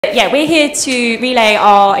Yeah, we're here to relay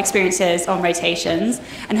our experiences on rotations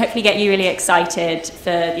and hopefully get you really excited for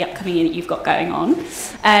the upcoming year that you've got going on.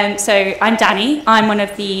 So I'm Danny. I'm one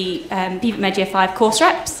of the BVET Med Year 5 course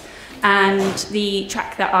reps, and the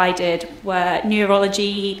track that I did were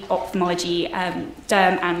neurology, ophthalmology,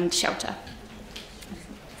 derm and shelter.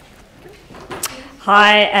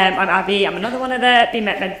 Hi, I'm Abby. I'm another one of the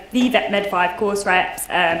BVET Med 5 course reps.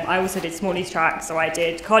 I also did Smallies track, so I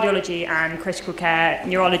did cardiology and critical care,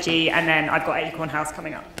 neurology, and then I've got Acorn House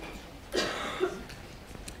coming up.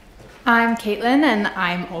 I'm Caitlin, and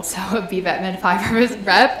I'm also a BVET Med 5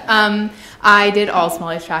 rep. I did all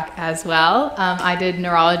Smallies track as well. I did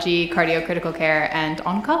neurology, cardio, critical care, and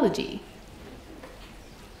oncology.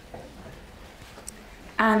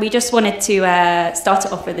 And we just wanted to start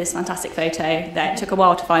it off with this fantastic photo that took a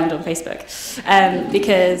while to find on Facebook,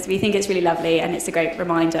 because we think it's really lovely and it's a great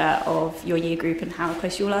reminder of your year group and how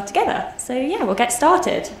close you all are together. So yeah, we'll get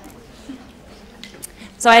started.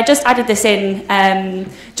 So I just added this in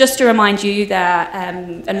just to remind you that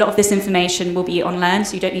a lot of this information will be on Learn,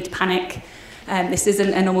 so you don't need to panic. This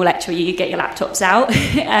isn't a normal lecture where you get your laptops out,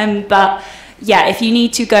 but yeah, if you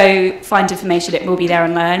need to go find information, it will be there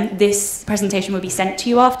on Learn. This presentation will be sent to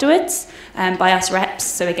you afterwards by us reps.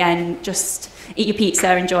 So again, just eat your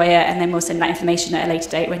pizza, enjoy it, and then we'll send that information at a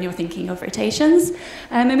later date when you're thinking of rotations.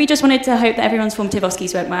 And we just wanted to hope that everyone's formative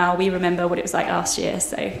OSCEs went well. We remember what it was like last year,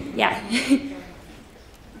 so yeah.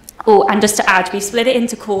 Oh, and just to add, we split it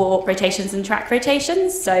into core rotations and track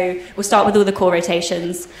rotations. So we'll start with all the core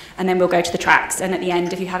rotations, and then we'll go to the tracks. And at the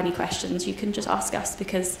end, if you have any questions, you can just ask us,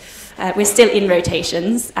 because we're still in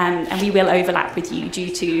rotations, and we will overlap with you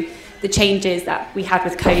due to the changes that we had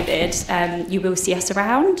with COVID. You will see us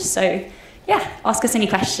around. So yeah, ask us any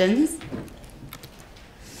questions.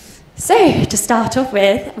 So, to start off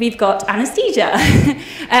with, we've got anaesthesia.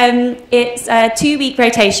 It's a 2-week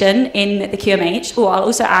rotation in the QMH. Oh, I'll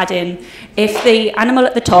also add in, if the animal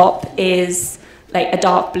at the top is like a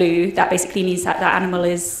dark blue, that basically means that that animal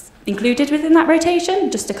is included within that rotation,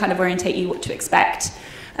 just to kind of orientate you what to expect.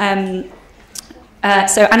 So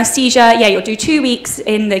anaesthesia, yeah, you'll do 2 weeks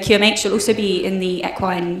in the QMH. You'll also be in the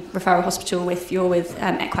equine referral hospital if you're with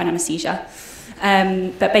equine anaesthesia.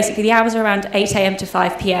 But basically the hours are around 8 a.m. to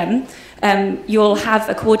 5 p.m. You'll have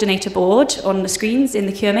a coordinator board on the screens in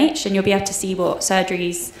the QMH, and you'll be able to see what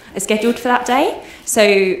surgeries are scheduled for that day. So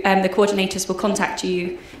the coordinators will contact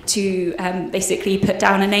you to basically put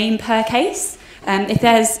down a name per case. If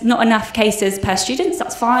there's not enough cases per student,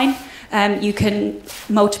 that's fine. You can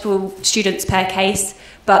multiple students per case,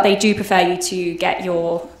 but they do prefer you to get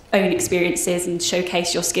your own experiences and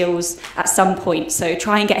showcase your skills at some point. So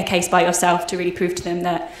try and get a case by yourself to really prove to them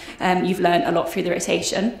that you've learned a lot through the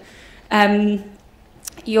rotation.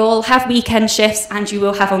 You'll have weekend shifts and you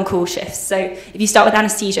will have on-call shifts. So if you start with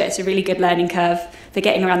anaesthesia, it's a really good learning curve for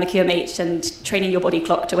getting around the QMH and training your body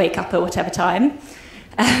clock to wake up at whatever time.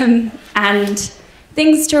 And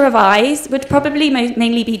things to revise would probably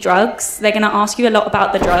mainly be drugs. They're going to ask you a lot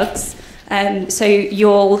about the drugs. So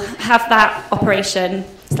you'll have that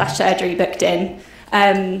operation/surgery booked in,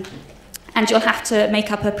 and you'll have to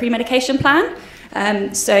make up a pre-medication plan.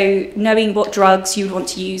 So knowing what drugs you want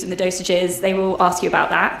to use and the dosages, they will ask you about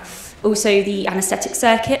that. Also the anaesthetic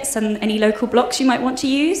circuits and any local blocks you might want to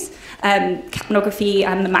use, capnography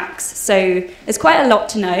and the max. So there's quite a lot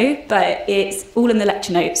to know, but it's all in the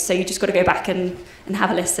lecture notes, so you just got to go back and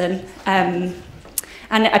have a listen.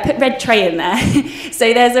 And I put red tray in there.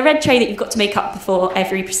 So there's a red tray that you've got to make up before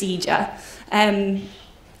every procedure.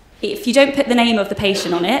 If you don't put the name of the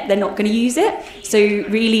patient on it, they're not going to use it. So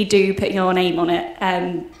really do put your name on it.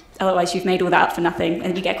 Otherwise, you've made all that up for nothing,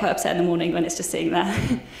 and you get quite upset in the morning when it's just sitting there.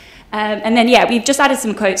 And then, yeah, we've just added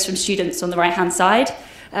some quotes from students on the right-hand side,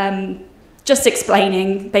 just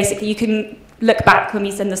explaining, basically, you can look back when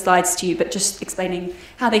we send the slides to you, but just explaining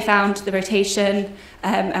how they found the rotation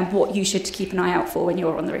and what you should keep an eye out for when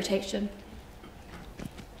you're on the rotation.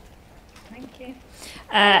 Thank you.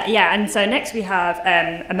 Yeah, and so next we have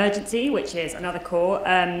emergency, which is another core.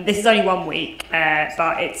 This is only 1 week,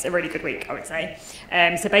 but it's a really good week, I would say.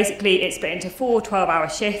 So basically it's split into 4 12-hour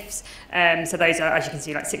shifts. So those are, as you can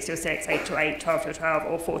see, like 6 till 6, 8 till 8, 12 till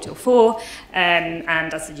 12, or 4 till 4. And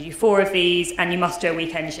as I said, you do 4 of these, and you must do a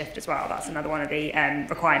weekend shift as well. That's another one of the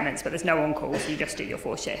requirements, but there's no on-call, so you just do your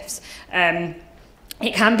 4 shifts.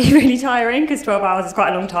 It can be really tiring because 12 hours is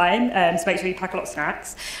quite a long time, so make sure you pack a lot of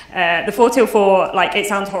snacks. The 4 till 4, like, it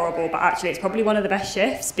sounds horrible, but actually it's probably one of the best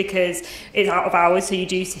shifts because it's out of hours, so you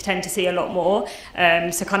do tend to see a lot more.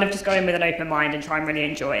 So kind of just go in with an open mind and try and really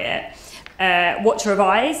enjoy it. what to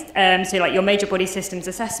revise. So like your major body systems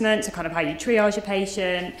assessment, so kind of how you triage your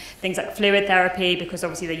patient, things like fluid therapy, because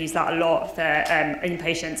obviously they use that a lot for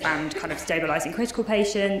inpatients and kind of stabilising critical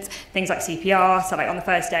patients, things like CPR. So like on the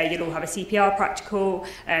first day, you'll all have a CPR practical.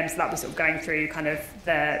 So that was sort of going through kind of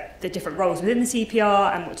the different roles within the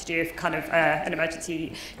CPR and what to do if kind of an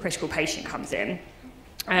emergency critical patient comes in.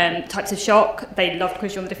 Types of shock, they love to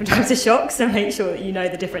quiz you on the different types of shocks, so make sure that you know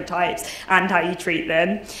the different types and how you treat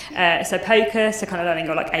them. So POCUS, so kind of learning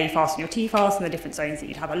your like A-fast and your T-fast and the different zones that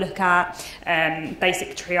you'd have a look at.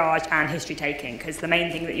 Basic triage and history taking, because the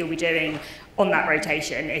main thing that you'll be doing on that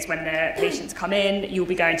rotation is when the patients come in, you'll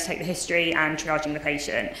be going to take the history and triaging the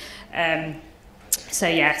patient. So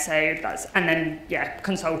yeah, so that's, and then yeah,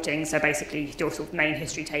 consulting, so basically your sort of main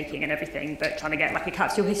history taking and everything, but trying to get like a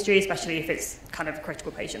capsule history, especially if it's kind of a critical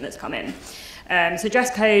patient that's come in. So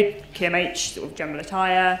dress code, QMH, sort of general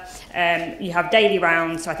attire. You have daily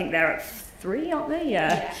rounds, so I think they're at 3, aren't they?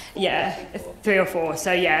 Yeah, 3 or 4.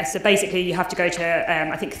 So yeah, so basically you have to go to,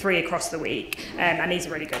 I think 3 across the week, and these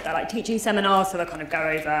are really good. They're like teaching seminars, so they'll kind of go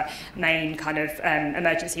over main kind of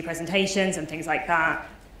emergency presentations and things like that.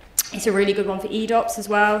 It's a really good one for EDOPS as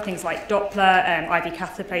well, things like Doppler, IV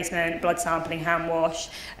catheter placement, blood sampling, hand wash.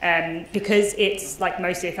 Because it's like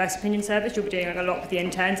mostly a first opinion service, you'll be doing a lot with the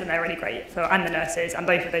interns, and they're really great for, and the nurses, and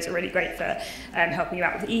both of those are really great for helping you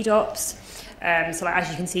out with EDOPS. So like, as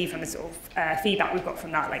you can see from the sort of feedback we've got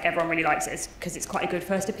from that, like everyone really likes it because it's quite a good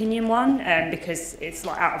first opinion one, because it's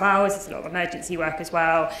like out of hours, it's a lot of emergency work as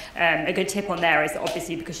well. A good tip on there is that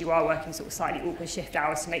obviously because you are working sort of slightly awkward shift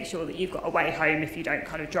hours, to make sure that you've got a way home if you don't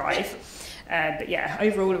kind of drive. But yeah,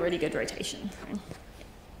 overall a really good rotation.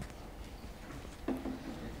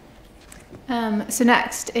 So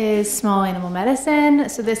next is small animal medicine.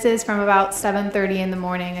 So this is from about 7:30 in the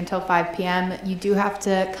morning until 5 p.m. You do have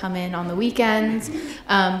to come in on the weekends,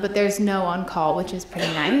 but there's no on-call, which is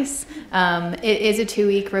pretty nice. It is a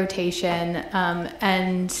 2-week rotation,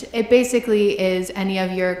 and it basically is any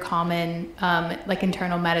of your common like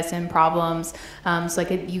internal medicine problems. So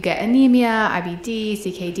like you get anemia, IBD,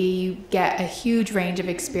 CKD, you get a huge range of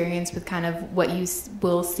experience with kind of what you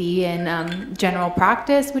will see in general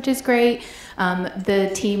practice, which is great.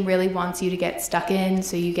 The team really wants you to get stuck in,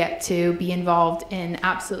 so you get to be involved in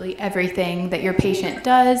absolutely everything that your patient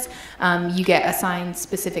does. You get assigned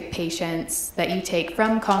specific patients that you take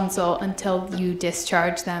from consult until you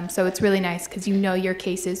discharge them. So it's really nice because you know your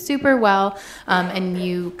cases super well, and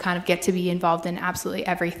you kind of get to be involved in absolutely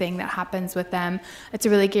everything that happens with them. It's a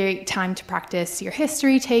really great time to practice your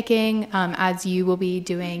history taking, as you will be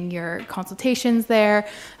doing your consultations there.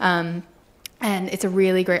 And it's a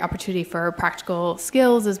really great opportunity for practical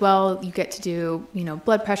skills as well. You get to do, you know,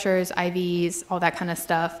 blood pressures, IVs, all that kind of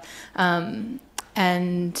stuff.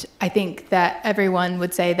 And I think that everyone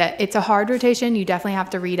would say that it's a hard rotation. You definitely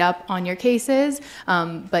have to read up on your cases,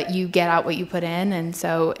 but you get out what you put in. And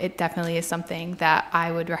so it definitely is something that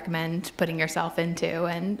I would recommend putting yourself into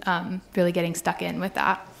and really getting stuck in with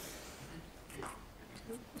that.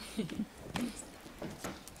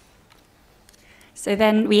 So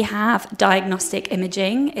then we have diagnostic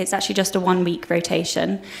imaging. It's actually just a 1-week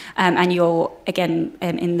rotation, and you're, again,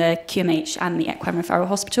 in the QMH and the Equine Referral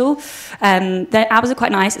Hospital. The hours are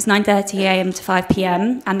quite nice. It's 9:30 a.m. to 5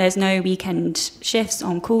 p.m, and there's no weekend shifts,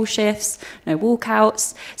 on-call shifts, no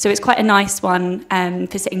walkouts. So it's quite a nice one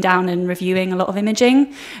for sitting down and reviewing a lot of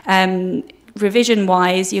imaging.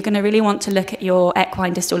 Revision-wise, you're going to really want to look at your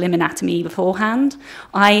equine distal limb anatomy beforehand.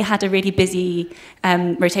 I had a really busy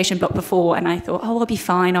rotation block before, and I thought, oh, I'll be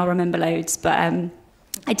fine, I'll remember loads, but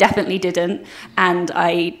I definitely didn't, and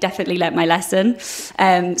I definitely learnt my lesson.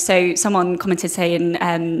 So someone commented saying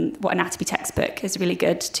what anatomy textbook is really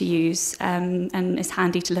good to use, and is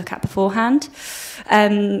handy to look at beforehand.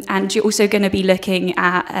 And you're also going to be looking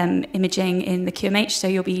at imaging in the QMH, so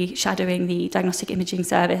you'll be shadowing the diagnostic imaging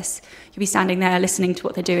service. You'll be standing there listening to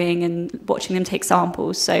what they're doing and watching them take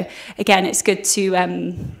samples. So again, it's good to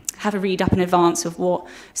have a read up in advance of what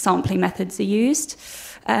sampling methods are used.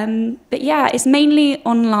 But yeah, it's mainly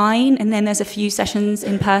online, and then there's a few sessions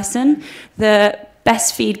in person. The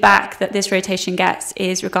best feedback that this rotation gets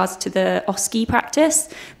is regards to the OSCE practice,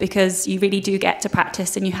 because you really do get to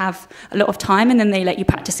practice and you have a lot of time, and then they let you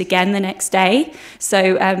practice again the next day.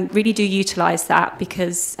 So really do utilise that,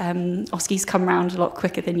 because OSCEs come around a lot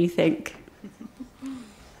quicker than you think.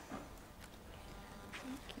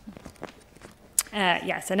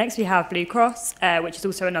 So next we have Blue Cross, which is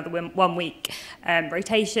also another 1 week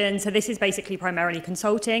rotation. So this is basically primarily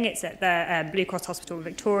consulting. It's at the Blue Cross Hospital in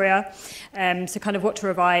Victoria. So kind of what to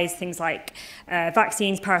revise, things like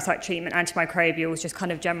vaccines, parasite treatment, antimicrobials, just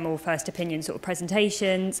kind of general first opinion sort of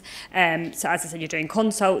presentations. So as I said, you're doing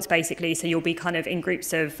consults basically. So you'll be kind of in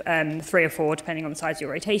groups of 3 or 4, depending on the size of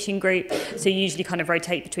your rotation group. So you usually kind of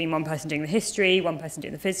rotate between one person doing the history, one person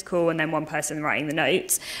doing the physical, and then one person writing the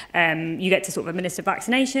notes. You get to sort of administer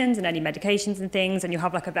vaccinations and any medications and things, and you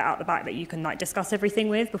have like a vet out the back that you can like discuss everything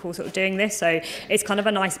with before sort of doing this. So it's kind of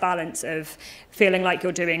a nice balance of feeling like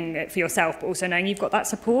you're doing it for yourself, but also knowing you've got that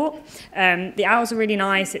support. The hours are really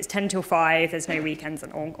nice. It's 10 till 5. There's no weekends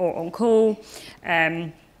or on call.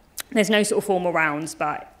 There's no sort of formal rounds,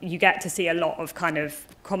 but you get to see a lot of kind of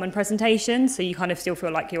common presentations, so you kind of still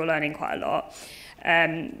feel like you're learning quite a lot.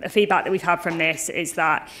 The feedback that we've had from this is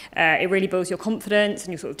that it really builds your confidence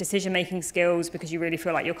and your sort of decision-making skills, because you really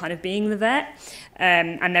feel like you're kind of being the vet.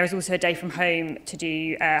 And there is also a day from home to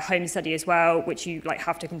do home study as well, which you like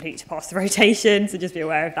have to complete to pass the rotation, so just be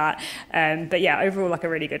aware of that. But yeah, overall like a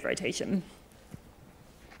really good rotation.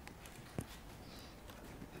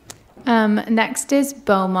 Next is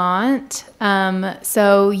Beaumont.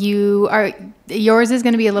 So yours is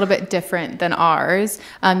going to be a little bit different than ours.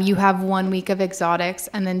 You have 1 week of exotics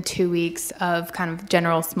and then 2 weeks of kind of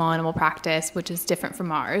general small animal practice, which is different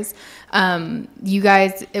from ours. You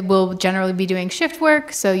guys will generally be doing shift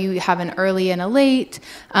work, so you have an early and a late,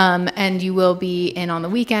 and you will be in on the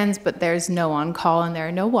weekends, but there's no on-call and there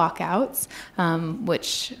are no walkouts,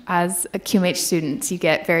 which as a QMH students, you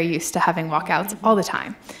get very used to having walkouts all the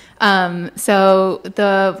time. So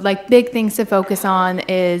the big things to focus on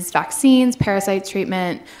is vaccines, parasite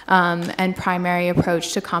treatment, and primary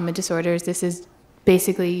approach to common disorders. This is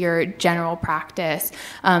basically your general practice.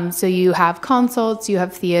 So you have consults, you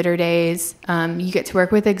have theater days, you get to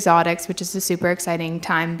work with exotics, which is a super exciting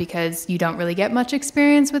time because you don't really get much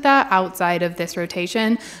experience with that outside of this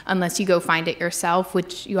rotation unless you go find it yourself,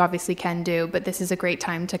 which you obviously can do, but this is a great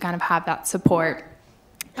time to kind of have that support.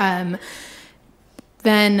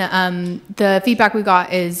 Then the feedback we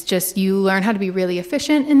got is just you learn how to be really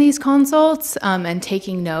efficient in these consults and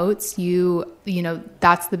taking notes. You know,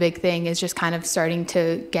 that's the big thing, is just kind of starting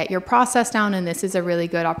to get your process down, and this is a really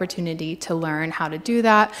good opportunity to learn how to do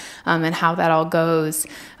that and how that all goes.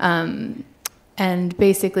 And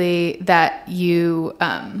basically that you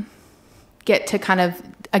get to kind of,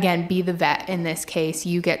 again, be the vet in this case.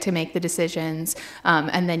 You get to make the decisions,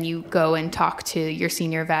 and then you go and talk to your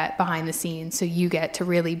senior vet behind the scenes. So you get to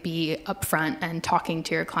really be upfront and talking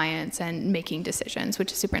to your clients and making decisions,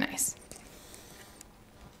 which is super nice.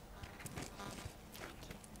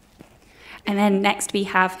 And then next we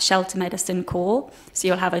have shelter medicine core. So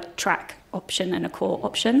you'll have a track option and a core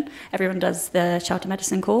option. Everyone does the shelter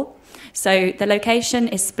medicine core. So the location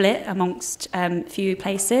is split amongst a few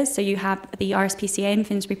places. So you have the RSPCA in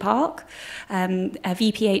Finsbury Park, a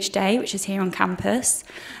VPH day, which is here on campus,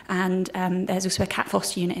 and there's also a cat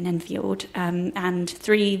foster unit in Enfield, and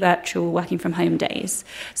 3 virtual working from home days.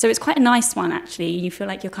 So it's quite a nice one, actually. You feel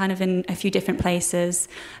like you're kind of in a few different places.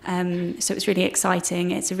 So it's really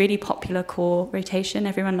exciting. It's a really popular core rotation.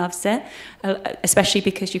 Everyone loves it, especially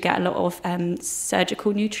because you get a lot of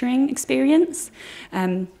surgical neutering experience.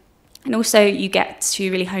 And also you get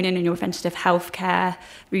to really hone in on your preventative healthcare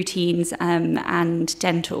routines and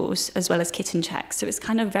dentals, as well as kitten checks. So it's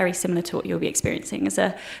kind of very similar to what you'll be experiencing as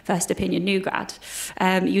a first opinion new grad.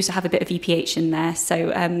 You also have a bit of EPH in there.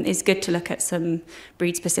 So it's good to look at some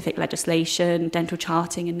breed-specific legislation, dental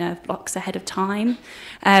charting and nerve blocks ahead of time.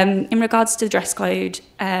 In regards to the dress code,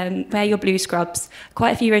 wear your blue scrubs.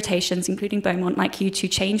 Quite a few rotations, including Beaumont, like you to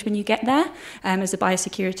change when you get there as a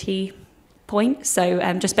biosecurity point. So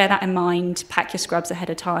just bear that in mind, pack your scrubs ahead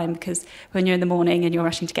of time, because when you're in the morning and you're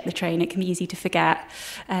rushing to get the train, it can be easy to forget.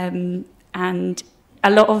 And a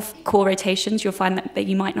lot of core rotations, you'll find that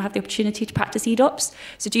you might not have the opportunity to practice EDOPS.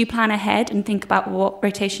 So do plan ahead and think about what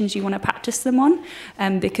rotations you want to practice them on,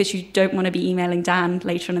 because you don't want to be emailing Dan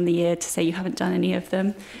later on in the year to say you haven't done any of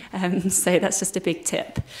them. So that's just a big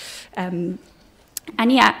tip.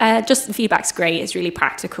 And yeah, just the feedback's great. It's really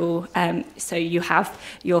practical. So you have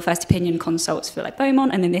your first opinion consults for like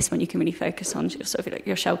Beaumont, and then this one you can really focus on your sort of like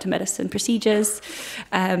your shelter medicine procedures.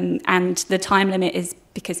 And the time limit is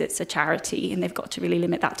because it's a charity and they've got to really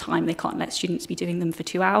limit that time. They can't let students be doing them for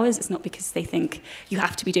 2 hours. It's not because they think you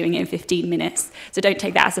have to be doing it in 15 minutes. So don't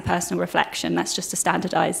take that as a personal reflection. That's just to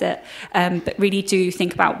standardise it. But really do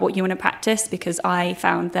think about what you want to practice, because I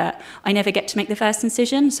found that I never get to make the first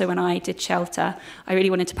incision. So when I did shelter, I really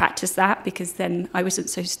wanted to practice that, because then I wasn't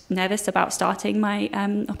so nervous about starting my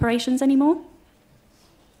operations anymore.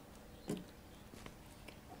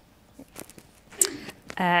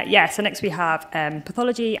 So next we have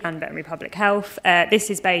pathology and veterinary public health. This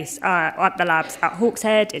is based at the labs at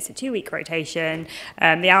Hawkshead. It's a 2-week rotation.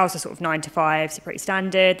 The hours are sort of 9 to 5, so pretty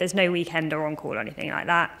standard. There's no weekend or on-call or anything like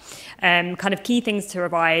that. Kind of key things to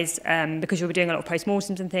revise, because you'll be doing a lot of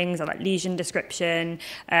post-mortems and things, are like lesion description,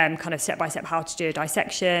 kind of step-by-step how to do a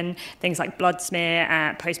dissection, things like blood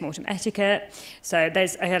smear, post-mortem etiquette. So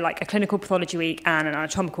there's like a clinical pathology week and an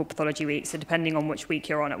anatomical pathology week. So depending on which week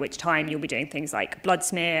you're on at which time, you'll be doing things like blood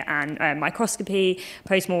smear and microscopy,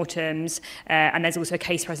 post-mortems, and there's also a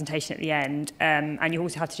case presentation at the end. And you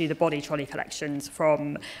also have to do the body trolley collections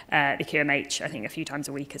from the QMH, I think, a few times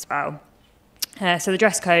a week as well. So the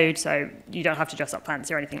dress code, so you don't have to dress up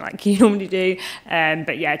fancy or anything like you normally do,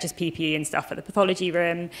 but yeah, just PPE and stuff at the pathology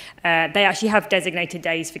room. They actually have designated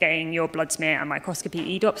days for getting your blood smear and microscopy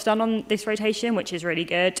e-drops done on this rotation, which is really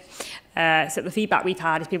good. So the feedback we've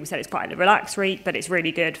had is people said it's quite a relaxed rate, but it's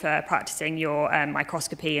really good for practicing your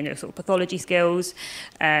microscopy and your sort of pathology skills.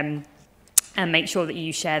 And make sure that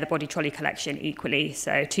you share the body trolley collection equally.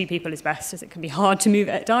 So 2 people is best, as it can be hard to move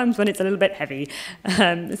at times when it's a little bit heavy.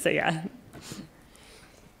 So yeah.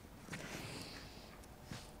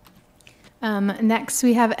 Next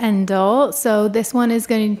we have Endel. So this one is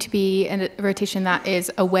going to be a rotation that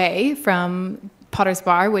is away from Potter's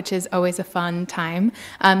Bar, which is always a fun time.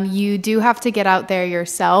 You do have to get out there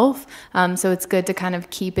yourself, so it's good to kind of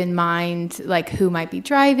keep in mind like who might be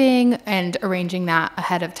driving and arranging that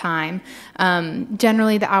ahead of time.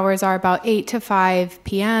 Generally the hours are about 8 to 5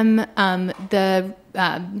 p.m. The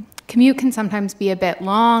commute can sometimes be a bit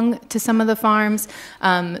long to some of the farms,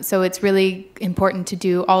 so it's really important to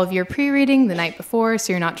do all of your pre-reading the night before,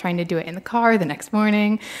 so you're not trying to do it in the car the next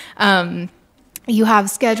morning. You have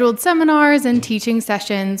scheduled seminars and teaching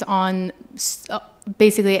sessions on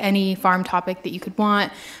basically any farm topic that you could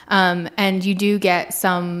want, and you do get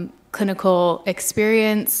some clinical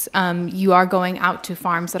experience. You are going out to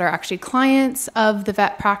farms that are actually clients of the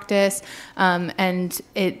vet practice, and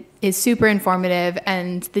it is super informative,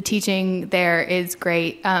 and the teaching there is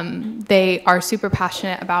great. They are super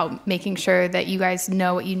passionate about making sure that you guys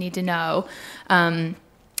know what you need to know.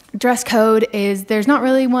 Dress code is, there's not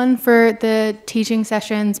really one for the teaching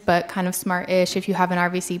sessions, but kind of smart-ish. If you have an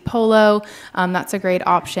RVC polo, that's a great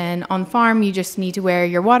option. On farm, you just need to wear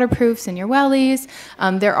your waterproofs and your wellies.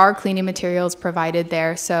 There are cleaning materials provided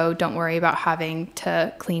there, so don't worry about having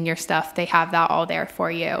to clean your stuff. They have that all there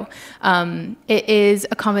for you. It is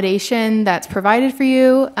accommodation that's provided for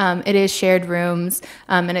you. It is shared rooms,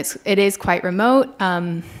 and it is quite remote.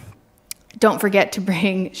 Don't forget to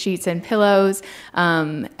bring sheets and pillows,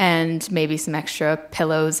 and maybe some extra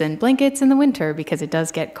pillows and blankets in the winter because it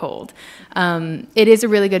does get cold. It is a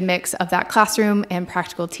really good mix of that classroom and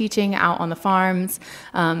practical teaching out on the farms,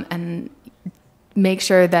 and make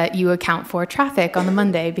sure that you account for traffic on the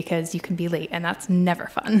Monday because you can be late, and that's never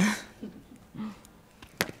fun.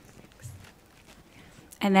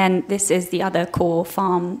 And then this is the other core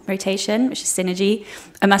farm rotation, which is Synergy.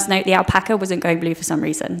 I must note the alpaca wasn't going blue for some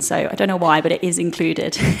reason, so I don't know why, but it is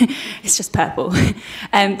included. It's just purple.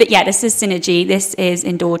 But yeah, this is Synergy. This is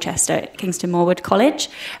in Dorchester at Kingston Moorwood College.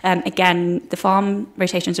 Again, the farm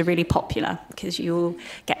rotations are really popular because you'll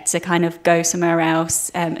get to kind of go somewhere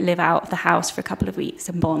else, live out of the house for a couple of weeks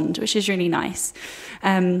and bond, which is really nice.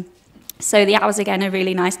 So the hours, again, are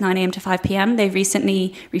really nice, 9 a.m. to 5 p.m. They've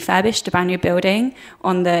recently refurbished a brand new building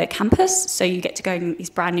on the campus, so you get to go in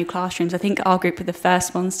these brand new classrooms. I think our group were the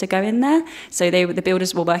first ones to go in there, so the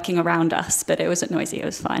builders were working around us, but it wasn't noisy, it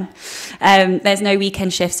was fine. There's no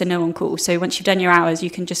weekend shifts and no on-call, so once you've done your hours,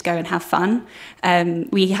 you can just go and have fun.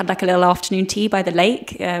 We had like a little afternoon tea by the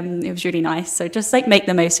lake. It was really nice, so just like make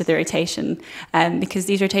the most of the rotation, because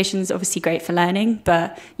these rotations are obviously great for learning,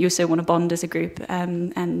 but you also want to bond as a group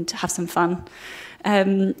and have some fun.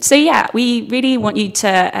 So yeah, we really want you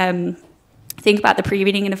to think about the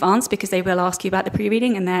pre-reading in advance because they will ask you about the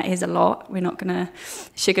pre-reading, and there is a lot. We're not going to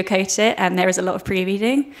sugarcoat it, and there is a lot of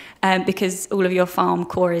pre-reading because all of your farm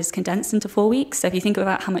core is condensed into 4 weeks. So if you think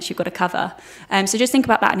about how much you've got to cover, so just think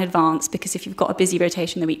about that in advance because if you've got a busy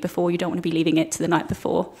rotation the week before, you don't want to be leaving it to the night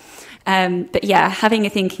before. But yeah, having a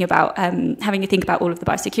think about all of the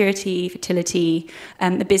biosecurity, fertility,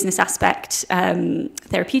 the business aspect,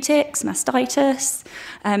 therapeutics, mastitis,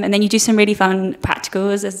 and then you do some really fun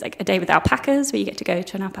practicals. There's like a day with alpaca alpacas, where you get to go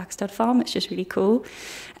to an alpaca stud farm, which is really cool.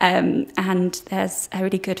 And there's a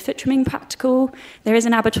really good foot trimming practical. There is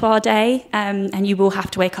an abattoir day, and you will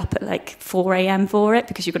have to wake up at like 4 a.m. for it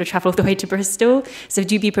because you've got to travel all the way to Bristol. So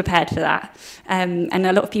do be prepared for that. And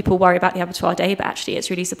a lot of people worry about the abattoir day, but actually it's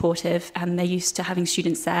really supportive, and they're used to having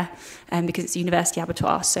students there because it's a university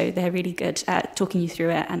abattoir. So they're really good at talking you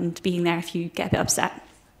through it and being there if you get a bit upset.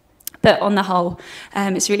 But on the whole,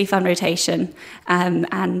 it's a really fun rotation.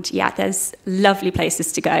 And yeah, there's lovely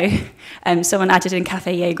places to go. Someone added in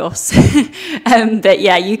Cafe Yegos. But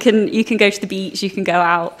yeah, you can go to the beach, you can go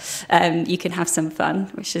out, you can have some fun,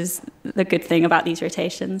 which is the good thing about these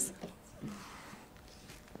rotations.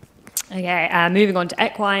 Okay, moving on to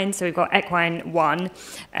equine. So we've got Equine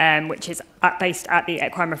 1, which is based at the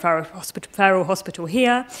Equine Referral Hospital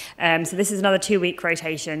here. So this is another 2-week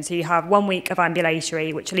rotation. So you have 1 week of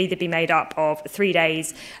ambulatory, which will either be made up of 3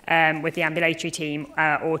 days with the ambulatory team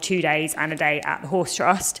or 2 days and a day at the Horse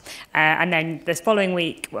Trust. And then this following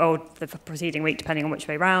week, or the preceding week, depending on which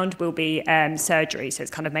way round, will be surgery. So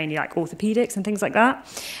it's kind of mainly like orthopedics and things like that.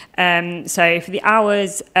 So for the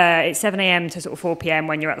hours, it's 7 a.m. to sort of 4 p.m.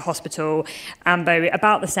 when you're at the hospital. Ambo,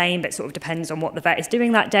 about the same, but sort of depends on what the vet is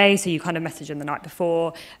doing that day. So you kind of message them the night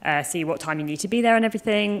before, see what time you need to be there and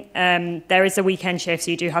everything. There is a weekend shift, so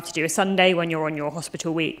you do have to do a Sunday when you're on your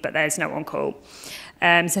hospital week, but there's no on-call.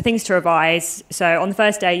 So things to revise. So on the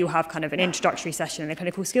first day, you'll have kind of an introductory session in the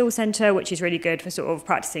Clinical Skills Centre, which is really good for sort of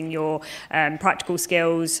practicing your practical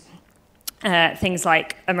skills. Things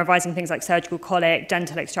like revising things like surgical colic,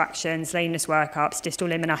 dental extractions, lameness workups, distal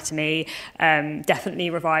limb anatomy. Definitely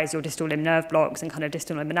revise your distal limb nerve blocks and kind of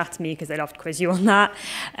distal limb anatomy because they love to quiz you on that.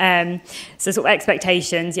 So sort of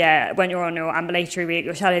expectations, yeah, when you're on your ambulatory week,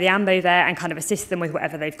 you'll shadow the ambo there and kind of assist them with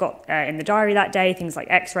whatever they've got in the diary that day, things like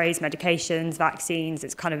x-rays, medications, vaccines.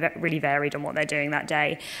 It's kind of really varied on what they're doing that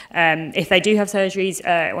day. If they do have surgeries,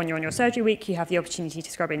 when you're on your surgery week, you have the opportunity to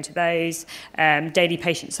scrub into those. Daily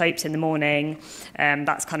patient soaps in the morning.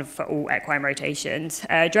 That's kind of for all equine rotations.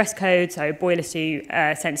 Dress code, so boiler suit,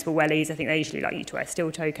 sensible wellies. I think they usually like you to wear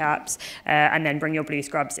steel toe caps, and then bring your blue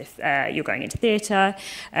scrubs if you're going into theatre.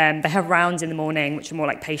 They have rounds in the morning, which are more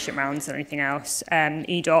like patient rounds than anything else.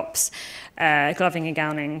 EDOPS, gloving and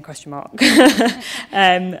gowning, question mark.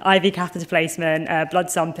 IV catheter placement, blood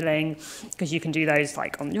sampling, because you can do those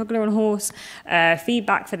like on the jugular on a horse.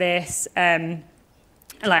 Feedback for this.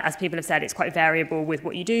 Like, as people have said, it's quite variable with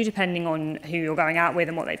what you do, depending on who you're going out with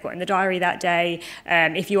and what they've got in the diary that day.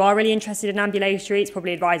 If you are really interested in ambulatory, it's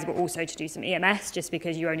probably advisable also to do some EMS, just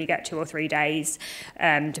because you only get 2 or 3 days,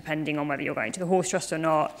 depending on whether you're going to the Horse Trust or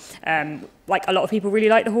not. Like, a lot of people really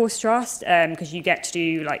like the Horse Trust, because you get to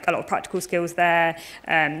do, like, a lot of practical skills there.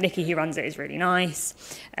 Nikki, who runs it, is really nice.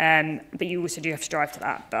 But you also do have to drive to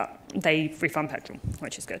that, but they refund petrol,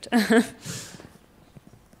 which is good.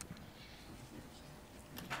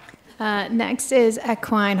 Next is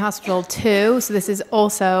Equine Hospital 2. So this is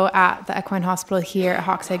also at the Equine Hospital here at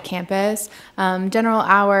Hawkshead campus. General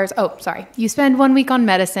hours, you spend 1 week on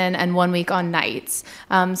medicine and 1 week on nights.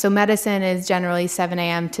 So medicine is generally 7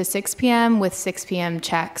 a.m. to 6 p.m. with 6 p.m.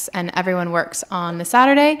 checks, and everyone works on the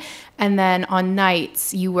Saturday. And then on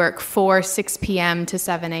nights, you work 6 p.m. to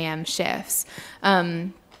 7 a.m. shifts.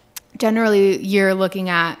 Generally, you're looking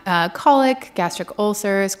at colic, gastric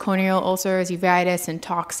ulcers, corneal ulcers, uveitis, and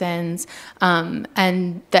toxins.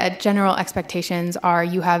 And the general expectations are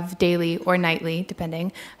you have daily or nightly,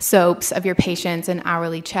 depending, soaps of your patients and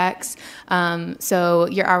hourly checks. So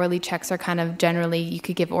your hourly checks are kind of generally, you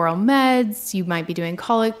could give oral meds, you might be doing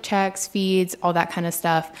colic checks, feeds, all that kind of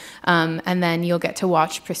stuff. And then you'll get to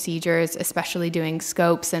watch procedures, especially doing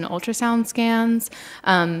scopes and ultrasound scans.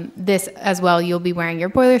 This as well, you'll be wearing your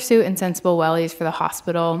boiler suit and sensible wellies for the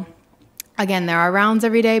hospital. Again, there are rounds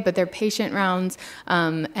every day, but they're patient rounds,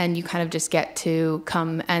 and you kind of just get to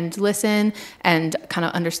come and listen and kind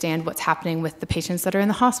of understand what's happening with the patients that are in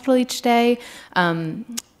the hospital each day.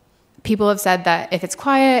 People have said that if it's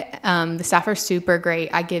quiet, the staff are super great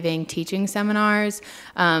at giving teaching seminars.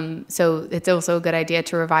 So it's also a good idea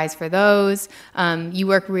to revise for those. You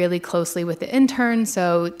work really closely with the interns,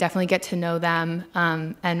 so definitely get to know them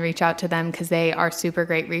and reach out to them because they are super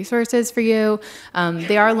great resources for you.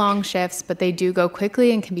 They are long shifts, but they do go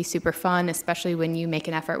quickly and can be super fun, especially when you make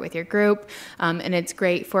an effort with your group. And it's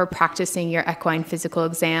great for practicing your equine physical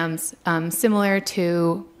exams, similar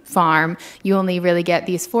to farm. You only really get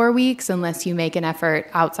these 4 weeks unless you make an effort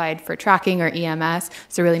outside for tracking or EMS,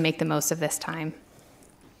 so really make the most of this time.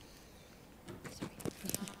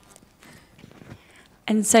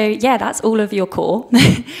 And so, yeah, that's all of your core.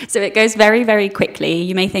 So it goes very, very quickly.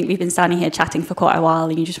 You may think we've been standing here chatting for quite a while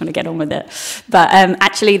and you just want to get on with it. But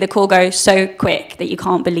actually, the core goes so quick that you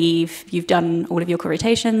can't believe you've done all of your core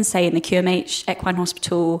rotations, say in the QMH, equine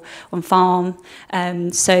hospital, on farm.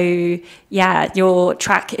 So, yeah, your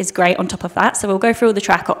track is great on top of that. So we'll go through all the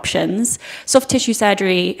track options. Soft tissue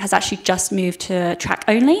surgery has actually just moved to track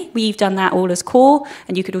only. We've done that all as core,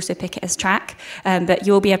 and you could also pick it as track. But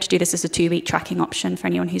you'll be able to do this as a 2-week tracking option for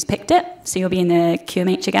anyone who's picked it. So you'll be in the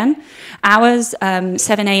QMH again. Hours,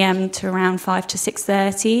 7 a.m. to around 5 to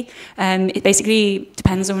 6:30. It basically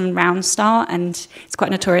depends on round start, and it's quite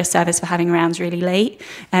a notorious service for having rounds really late.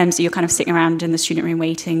 So you're kind of sitting around in the student room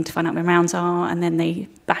waiting to find out when rounds are, and then they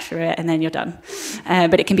bash through it, and then you're done.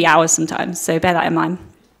 But it can be hours sometimes, so bear that in mind.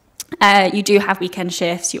 You do have weekend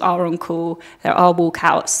shifts, you are on call, there are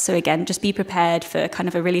walkouts, so again, just be prepared for kind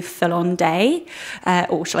of a really full-on day,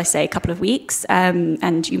 or shall I say a couple of weeks,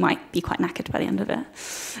 and you might be quite knackered by the end of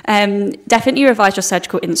it. Definitely revise your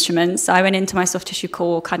surgical instruments. I went into my soft tissue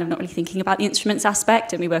core kind of not really thinking about the instruments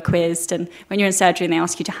aspect, and we were quizzed, and when you're in surgery and they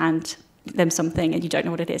ask you to hand them something and you don't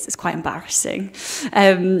know what it is, it's quite embarrassing.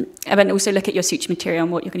 And then also look at your suture material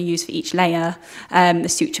and what you're going to use for each layer, the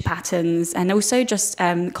suture patterns, and also just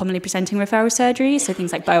commonly presenting referral surgeries, so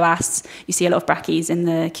things like BOAS. You see a lot of brackies in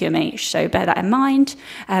the QMH, so bear that in mind,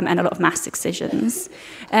 and a lot of mass excisions.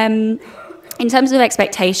 In terms of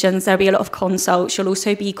expectations, there'll be a lot of consults. You'll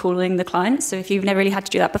also be calling the clients. So if you've never really had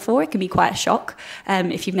to do that before, it can be quite a shock.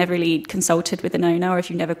 If you've never really consulted with an owner, or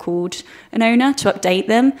if you've never called an owner to update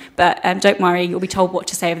them. But don't worry, you'll be told what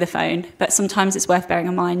to say over the phone. But sometimes it's worth bearing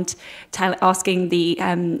in mind, asking the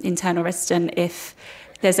internal resident if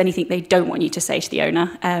there's anything they don't want you to say to the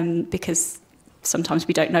owner, because sometimes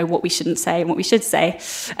we don't know what we shouldn't say and what we should say.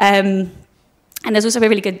 And there's also a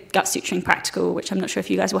really good gut suturing practical, which I'm not sure if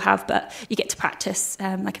you guys will have, but you get to practice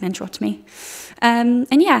like an enterotomy. And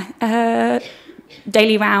yeah,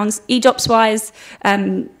 daily rounds. EDOPS-wise,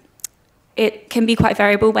 it can be quite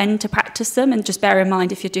variable when to practice them, and just bear in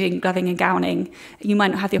mind if you're doing gloving and gowning, you might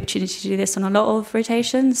not have the opportunity to do this on a lot of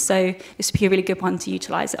rotations, so this would be a really good one to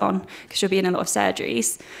utilise it on, because you'll be in a lot of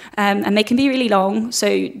surgeries. And they can be really long,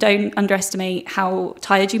 so don't underestimate how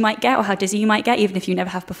tired you might get or how dizzy you might get, even if you never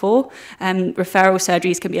have before. Referral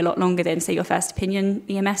surgeries can be a lot longer than, say, your first opinion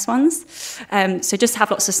EMS ones. So just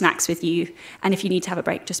have lots of snacks with you, and if you need to have a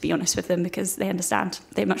break, just be honest with them, because they understand.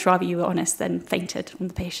 They'd much rather you were honest than fainted on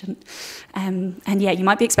the patient. And yeah, you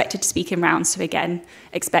might be expected to speak in rounds, so again,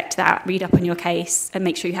 expect that, read up on your case, and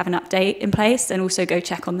make sure you have an update in place, and also go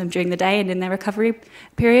check on them during the day and in their recovery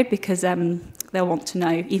period, because they'll want to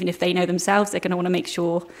know, even if they know themselves, they're going to want to make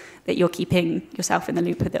sure that you're keeping yourself in the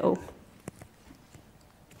loop with it all.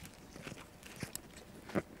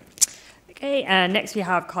 Okay, next we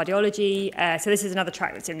have cardiology. So this is another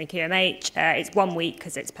track that's in the QMH. It's 1 week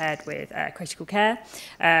because it's paired with critical care.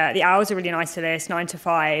 The hours are really nice for this, 9 to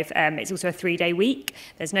 5. It's also a 3-day week.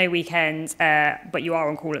 There's no weekends, but you are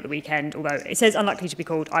on call at the weekend, although it says unlikely to be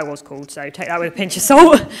called. I was called, so take that with a pinch of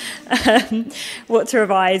salt. What to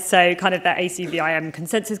revise, so kind of the ACVIM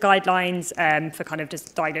consensus guidelines for kind of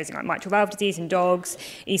just diagnosing like mitral valve disease in dogs,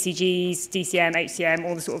 ECGs, DCM, HCM,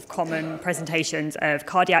 all the sort of common presentations of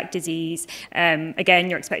cardiac disease. Again,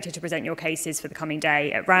 you're expected to present your cases for the coming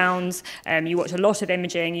day at rounds. You watch a lot of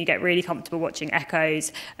imaging, you get really comfortable watching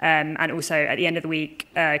echoes, and also at the end of the week,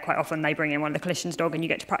 quite often they bring in one of the clinician's dog and you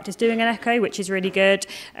get to practice doing an echo, which is really good.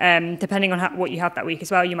 Depending on what you have that week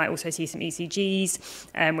as well, you might also see some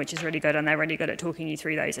ECGs, which is really good, and they're really good at talking you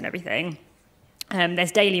through those and everything.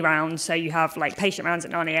 There's daily rounds, so you have like patient rounds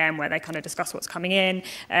at 9 a.m. where they kind of discuss what's coming in,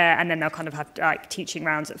 and then they'll kind of have like teaching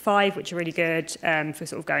rounds at 5, which are really good for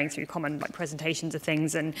sort of going through common like presentations of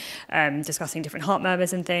things and discussing different heart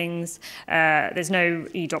murmurs and things. There's no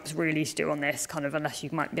EDOPS really to do on this, kind of, unless you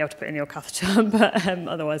might be able to put in your catheter, but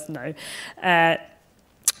otherwise no.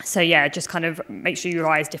 So yeah, just kind of make sure you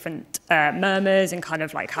realise different murmurs and kind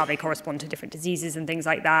of like how they correspond to different diseases and things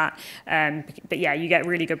like that. But yeah, you get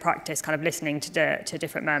really good practice kind of listening to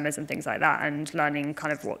different murmurs and things like that, and learning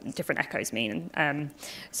kind of what different echoes mean.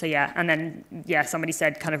 So yeah, and then yeah, somebody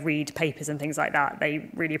said kind of read papers and things like that. They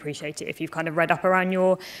really appreciate it if you've kind of read up around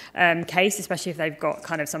your case, especially if they've got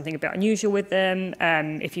kind of something a bit unusual with them.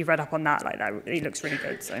 If you've read up on that, like that, it looks really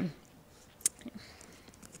good. So.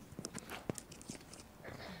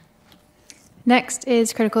 Next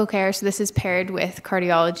is critical care. So this is paired with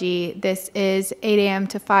cardiology. This is 8 a.m.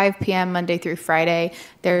 to 5 p.m. Monday through Friday.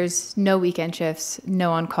 There's no weekend shifts,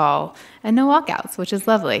 no on-call, and no walkouts, which is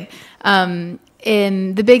lovely.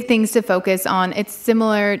 In the big things to focus on, it's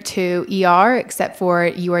similar to ER, except for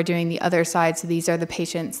you are doing the other side. So these are the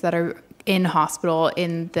patients that are in hospital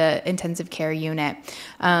in the intensive care unit.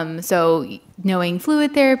 So knowing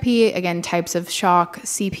fluid therapy, again, types of shock,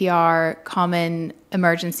 CPR, common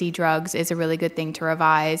emergency drugs is a really good thing to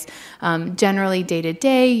revise. Generally, day to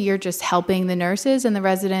day, you're just helping the nurses and the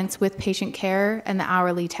residents with patient care and the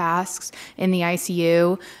hourly tasks in the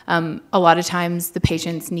ICU. A lot of times the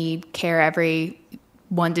patients need care every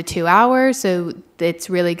 1 to 2 hours, so it's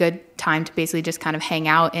really good time to basically just kind of hang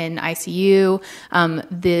out in ICU.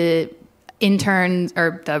 The interns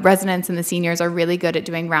or the residents and the seniors are really good at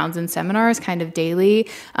doing rounds and seminars kind of daily.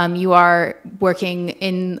 You are working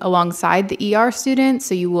in alongside the ER students,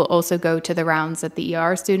 so you will also go to the rounds that the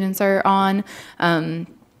ER students are on.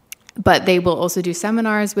 But they will also do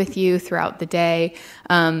seminars with you throughout the day.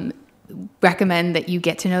 Recommend that you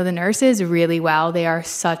get to know the nurses really well. They are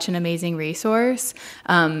such an amazing resource,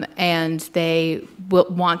 and they will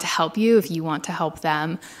want to help you if you want to help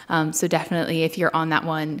them. So definitely, if you're on that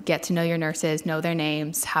one, get to know your nurses, know their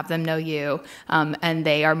names, have them know you, and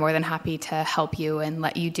they are more than happy to help you and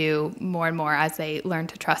let you do more and more as they learn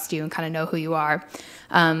to trust you and kind of know who you are.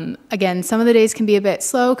 Again, some of the days can be a bit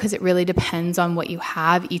slow because it really depends on what you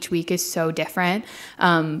have. Each week is so different,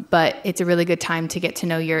 but it's a really good time to get to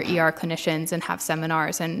know your ER clinicians and have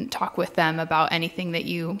seminars and talk with them about anything that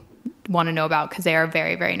you want to know about because they are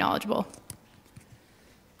very, very knowledgeable.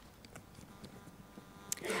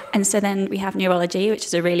 And so then we have neurology, which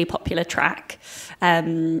is a really popular track.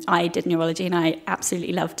 I did neurology and I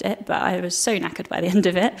absolutely loved it, but I was so knackered by the end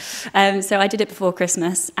of it. So I did it before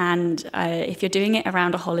Christmas, and if you're doing it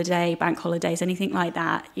around a holiday, bank holidays, anything like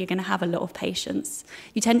that, you're going to have a lot of patients.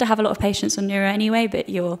 You tend to have a lot of patients on neuro anyway, but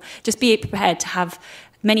you'll just be prepared to have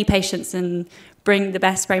many patients and bring the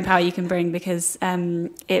best brain power you can bring, because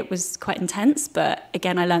it was quite intense, but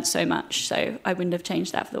again, I learned so much, so I wouldn't have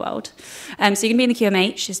changed that for the world. So you can be in the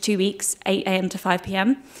QMH, it's 2 weeks, 8 a.m. to 5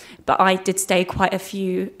 p.m, but I did stay quite a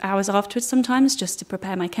few hours afterwards sometimes just to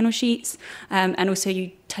prepare my kennel sheets, and also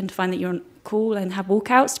you tend to find that you're on call and have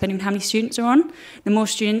walkouts depending on how many students are on. The more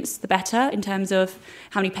students, the better in terms of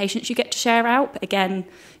how many patients you get to share out, but again,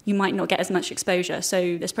 you might not get as much exposure,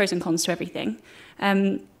 so there's pros and cons to everything.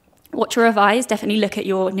 What to revise, definitely look at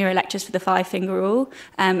your neuro lectures for the 5-finger rule,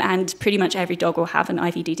 and pretty much every dog will have an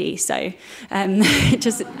IVDD, so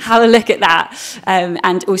just have a look at that.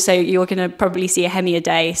 And also you're going to probably see a hemi a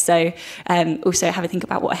day, so also have a think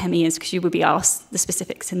about what a hemi is, because you will be asked the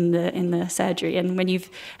specifics in the surgery, and when you've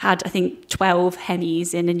had, I think, 12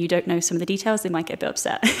 hemis in and you don't know some of the details, they might get a bit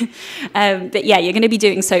upset. But yeah, you're going to be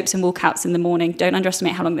doing soaps and walkouts in the morning. Don't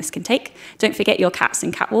underestimate how long this can take. Don't forget your cats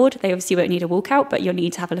in cat ward. They obviously won't need a walkout, but you'll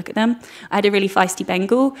need to have a look at them. I had a really feisty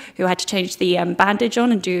Bengal who had to change the bandage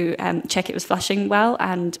on and do check it was flushing well,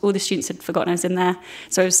 and all the students had forgotten I was in there,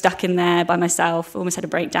 so I was stuck in there by myself, almost had a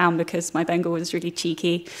breakdown because my Bengal was really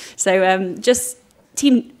cheeky. So just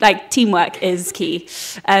teamwork is key.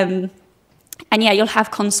 And yeah, you'll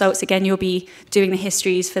have consults. Again, you'll be doing the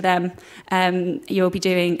histories for them. You'll be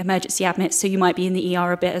doing emergency admits, so you might be in the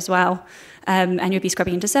ER a bit as well. And you'll be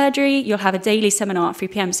scrubbing into surgery. You'll have a daily seminar at 3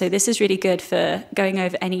 p.m. So this is really good for going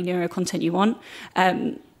over any neuro content you want.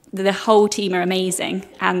 The whole team are amazing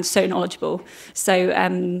and so knowledgeable.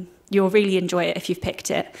 So you'll really enjoy it if you've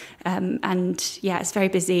picked it. And yeah, it's very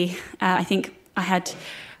busy. I think I had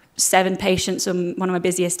 7 patients on one of my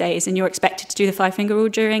busiest days, and you're expected to do the 5-finger rule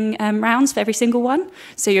during rounds for every single one.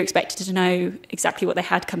 So you're expected to know exactly what they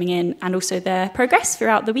had coming in and also their progress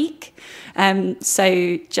throughout the week.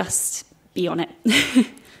 So just be on it.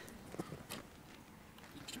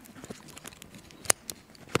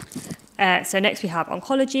 So next we have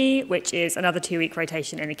oncology, which is another 2-week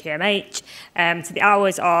rotation in the QMH. So the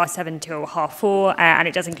hours are 7 till 4:30, and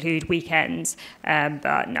it does include weekends,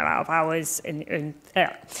 but no out of hours.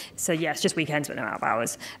 So yeah, it's just weekends, but no out of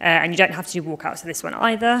hours. And you don't have to do walkouts for this one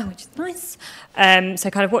either, which is nice. So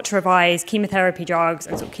kind of what to revise: chemotherapy drugs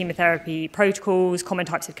and sort of chemotherapy protocols, common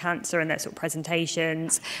types of cancer and their sort of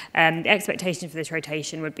presentations. The expectation for this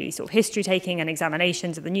rotation would be sort of history taking and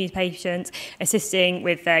examinations of the new patients, assisting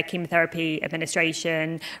with their chemotherapy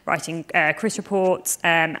administration, writing CRIS reports,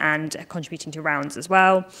 and contributing to rounds as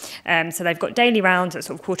well. So they've got daily rounds at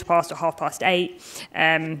sort of 8:15 or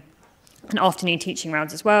 8:30. And afternoon teaching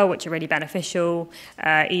rounds as well, which are really beneficial.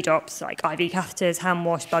 EDOPs like IV catheters, hand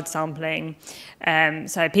wash, blood sampling.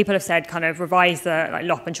 So people have said kind of revise the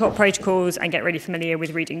LOP and CHOP protocols and get really familiar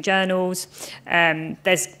with reading journals.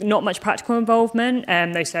 There's not much practical involvement,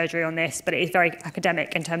 no surgery on this, but it is very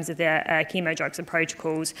academic in terms of the chemo drugs and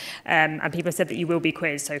protocols. And people have said that you will be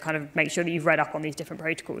quizzed, so kind of make sure that you've read up on these different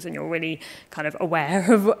protocols and you're really kind of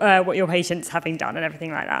aware of what your patient's having done and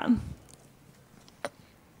everything like that.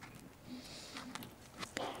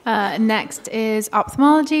 Next is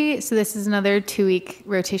ophthalmology. So this is another 2-week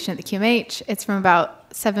rotation at the QMH. It's from about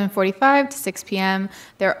 7:45 to 6 p.m.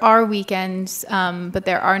 There are weekends, but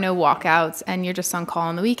there are no walkouts, and you're just on call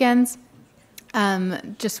on the weekends.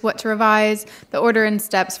 Just what to revise, the order and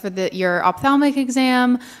steps for your ophthalmic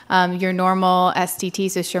exam, your normal STT,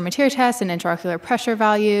 so serum tear test, and intraocular pressure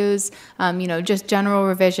values, just general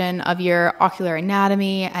revision of your ocular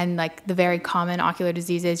anatomy and like the very common ocular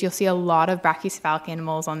diseases. You'll see a lot of brachycephalic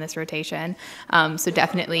animals on this rotation, so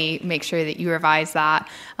definitely make sure that you revise that.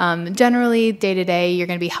 Generally, day to day, you're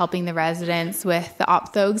going to be helping the residents with the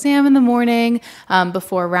ophtho exam in the morning.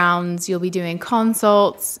 Before rounds, you'll be doing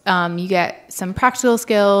consults. You get some practical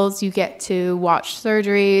skills, you get to watch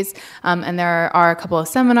surgeries, and there are a couple of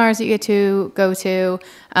seminars that you get to go to.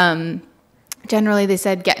 Generally, they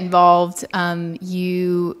said get involved.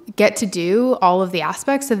 You get to do all of the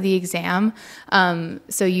aspects of the exam,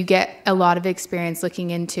 so you get a lot of experience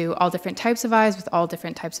looking into all different types of eyes with all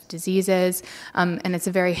different types of diseases, and it's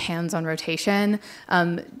a very hands-on rotation.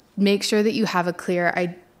 Make sure that you have a clear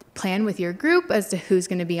plan with your group as to who's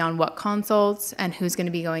going to be on what consults and who's going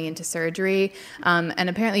to be going into surgery. And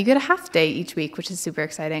apparently you get a half day each week, which is super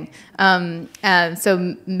exciting.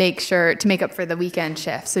 So make sure to make up for the weekend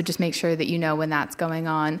shift. So just make sure that you know when that's going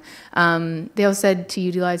on. They also said to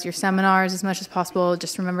utilize your seminars as much as possible.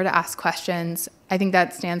 Just remember to ask questions. I think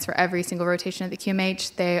that stands for every single rotation at the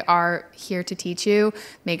QMH. They are here to teach you.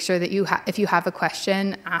 Make sure that if you have a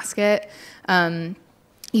question, ask it.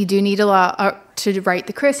 You do need a lot to write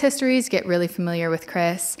the CRIS histories, get really familiar with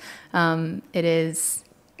CRIS. It is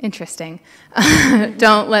interesting.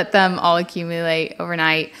 Don't let them all accumulate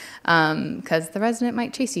overnight because the resident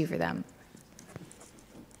might chase you for them.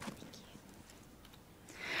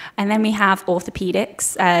 And then we have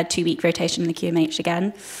orthopedics, 2-week rotation in the QMH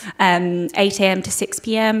again, 8 a.m. to 6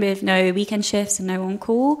 p.m. with no weekend shifts and no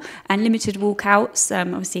on-call, and limited walkouts.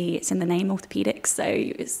 Obviously, it's in the name, orthopedics, so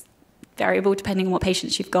it's variable depending on what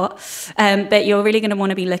patients you've got. But you're really going to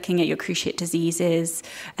want to be looking at your cruciate diseases,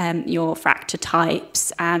 your fracture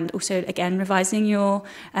types, and also, again, revising your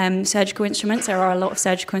surgical instruments. There are a lot of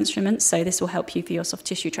surgical instruments, so this will help you for your soft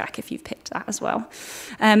tissue track if you've picked that as well.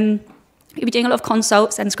 You'll be doing a lot of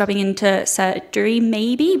consults and scrubbing into surgery,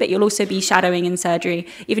 maybe, but you'll also be shadowing in surgery.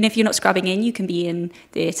 Even if you're not scrubbing in, you can be in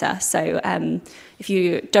theatre. So if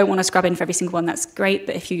you don't want to scrub in for every single one, that's great.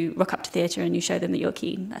 But if you rock up to theatre and you show them that you're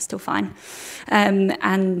keen, that's still fine.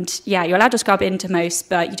 And yeah, you're allowed to scrub into most,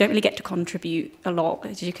 but you don't really get to contribute a lot.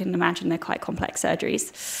 As you can imagine, they're quite complex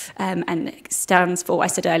surgeries. And it stands for, I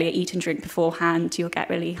said earlier, eat and drink beforehand. You'll get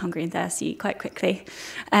really hungry and thirsty quite quickly.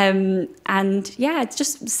 And yeah, it's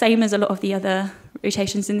just the same as a lot of the other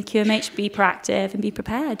rotations in the QMH. Be proactive and be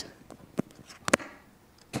prepared.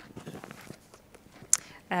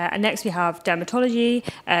 And next we have dermatology.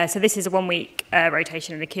 So this is a 1-week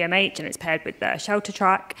rotation in the QMH, and it's paired with the shelter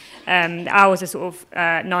track. The hours are sort of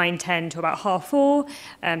 9:10 to about 4:30.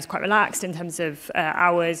 It's quite relaxed in terms of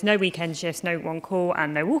hours, no weekend shifts, no on-call,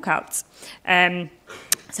 and no walkouts.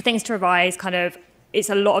 So things to revise, it's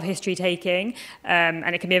a lot of history taking,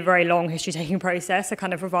 and it can be a very long history taking process. So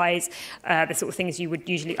kind of revise the sort of things you would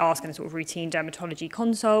usually ask in a sort of routine dermatology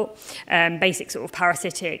consult, basic sort of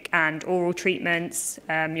parasitic and oral treatments.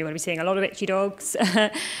 You're going to be seeing a lot of itchy dogs.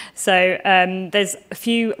 So there's a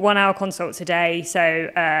few 1-hour consults a day. So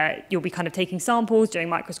you'll be kind of taking samples, doing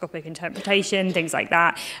microscopic interpretation, things like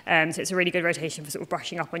that. So it's a really good rotation for sort of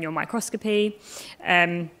brushing up on your microscopy.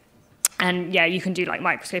 And yeah, you can do like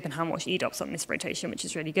microscope and hand wash EDOPS on this rotation, which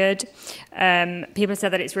is really good. People have said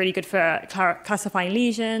that it's really good for classifying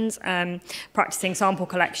lesions, practicing sample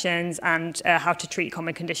collections, and how to treat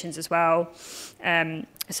common conditions as well.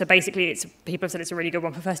 So basically, people have said it's a really good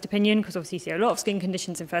one for first opinion, because obviously you see a lot of skin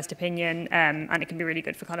conditions in first opinion, and it can be really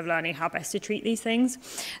good for kind of learning how best to treat these things.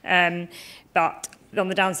 But on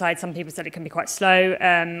the downside, some people said it can be quite slow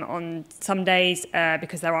on some days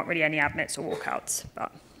because there aren't really any admits or walkouts.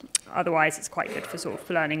 But otherwise, it's quite good for sort of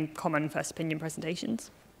learning common first opinion presentations.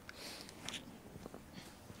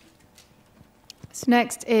 So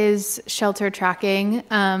next is shelter tracking,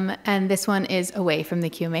 and this one is away from the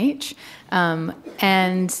QMH.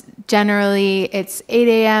 And generally, it's 8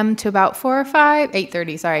 a.m. to about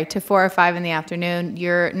 8:30, to 4 or 5 in the afternoon.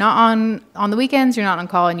 You're not on the weekends, you're not on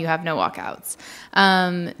call, and you have no walkouts.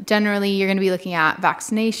 Generally, you're going to be looking at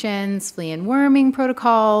vaccinations, flea and worming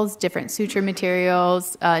protocols, different suture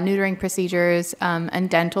materials, neutering procedures, and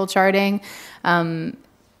dental charting.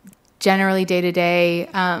 Generally, day-to-day,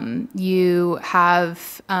 you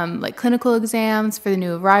have like clinical exams for the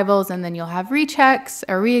new arrivals, and then you'll have rechecks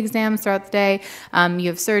or re-exams throughout the day. You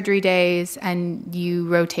have surgery days, and you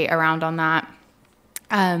rotate around on that.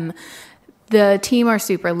 The team are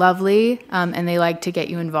super lovely, and they like to get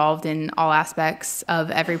you involved in all aspects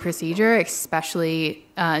of every procedure, especially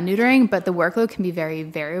neutering, but the workload can be very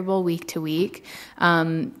variable week to week.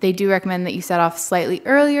 They do recommend that you set off slightly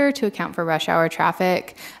earlier to account for rush hour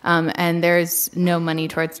traffic, and there's no money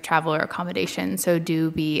towards travel or accommodation, so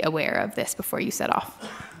do be aware of this before you set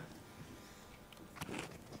off.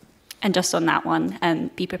 And just on that one,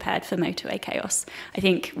 be prepared for motorway chaos. I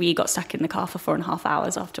think we got stuck in the car for 4.5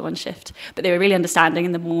 hours after one shift, but they were really understanding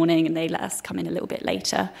in the morning and they let us come in a little bit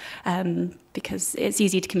later because it's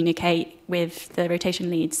easy to communicate with the rotation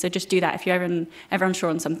leads. So just do that. If you're ever unsure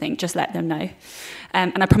on something, just let them know.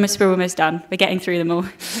 And I promise we're almost done. We're getting through them all.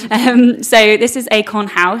 So this is Acorn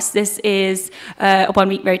House. This is a 1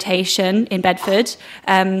 week rotation in Bedford.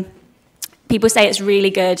 People say it's really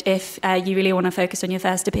good if you really want to focus on your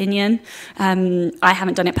first opinion. I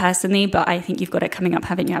haven't done it personally, but I think you've got it coming up,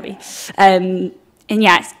 haven't you, Abby? And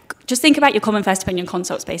yeah, just think about your common first opinion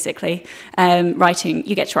consults, basically.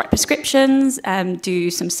 You get to write prescriptions, do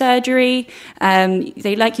some surgery.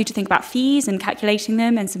 They like you to think about fees and calculating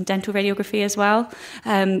them and some dental radiography as well.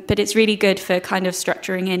 But it's really good for kind of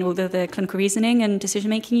structuring in all the clinical reasoning and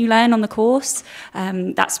decision-making you learn on the course.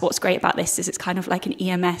 That's what's great about this, is it's kind of like an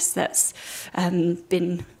EMS that's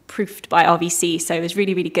been proofed by RVC, so it's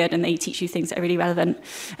really, really good, and they teach you things that are really relevant.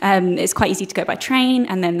 It's quite easy to go by train,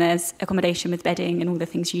 and then there's accommodation with bedding and all the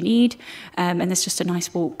things you need, and there's just a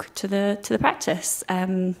nice walk to the practice.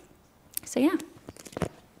 So yeah.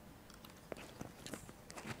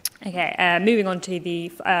 Okay, moving on to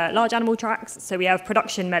the large animal tracks. So we have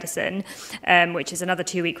production medicine, which is another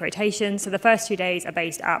 2 week rotation. So the first 2 days are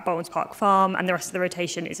based at Bowens Park Farm, and the rest of the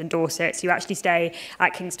rotation is in Dorset. So you actually stay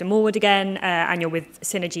at Kingston Moorwood again, and you're with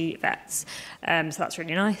Synergy Vets. So that's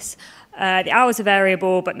really nice. The hours are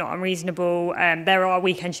variable, but not unreasonable. There are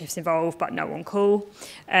weekend shifts involved, but no on call.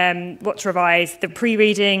 What to revise? The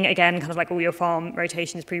pre-reading, again, kind of like all your farm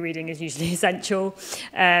rotations, pre-reading is usually essential.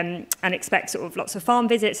 And expect sort of lots of farm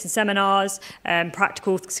visits and seminars,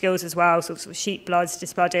 practical skills as well, sort of sheep bloods,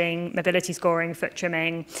 disblooding, mobility scoring, foot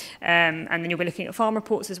trimming. And then you'll be looking at farm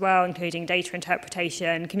reports as well, including data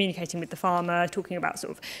interpretation, communicating with the farmer, talking about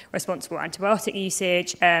sort of responsible antibiotic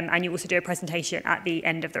usage, and you also do a presentation at the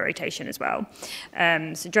end of the rotation as well.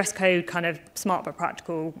 So dress code, kind of smart but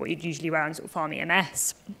practical, what you'd usually wear on sort of farm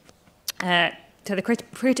EMS. To the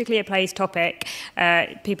critically appraised topic,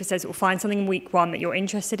 people says we'll find something in week 1 that you're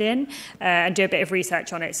interested in and do a bit of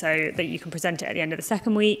research on it so that you can present it at the end of the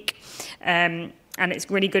second week. And it's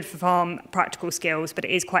really good for farm practical skills, but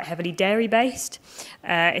it is quite heavily dairy-based.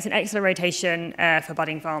 It's an excellent rotation for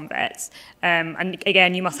budding farm vets. And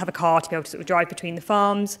again, you must have a car to be able to sort of drive between the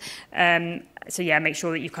farms. So yeah, make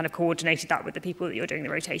sure that you've kind of coordinated that with the people that you're doing the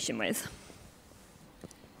rotation with.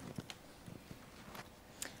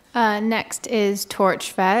 Next is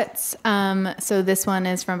Torch Vets. So this one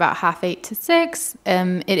is from about 8:30 to 6.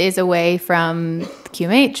 It is away from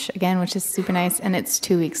QMH, again, which is super nice, and it's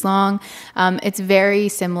 2 weeks long. It's very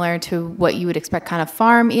similar to what you would expect kind of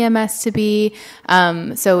farm EMS to be.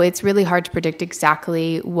 So it's really hard to predict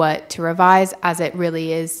exactly what to revise, as it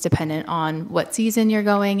really is dependent on what season you're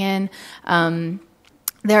going in.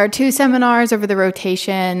 There are 2 seminars over the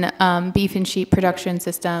rotation, beef and sheep production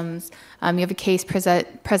systems. You have a case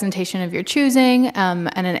presentation of your choosing and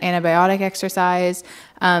an antibiotic exercise.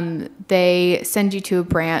 They send you to a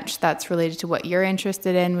branch that's related to what you're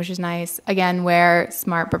interested in, which is nice. Again, wear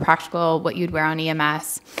smart but practical, what you'd wear on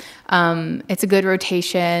EMS. It's a good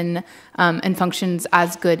rotation and functions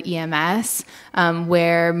as good EMS,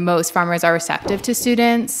 where most farmers are receptive to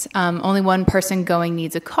students. Only one person going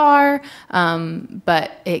needs a car,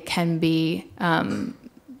 but it can be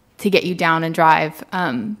to get you down and drive.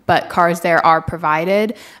 But cars there are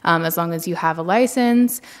provided as long as you have a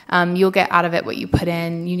license. You'll get out of it what you put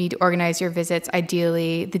in. You need to organize your visits,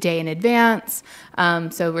 ideally the day in advance.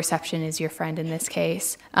 So reception is your friend in this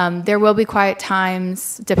case. There will be quiet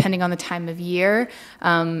times depending on the time of year,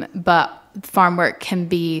 but farm work can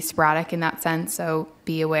be sporadic in that sense. So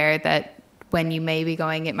be aware that when you may be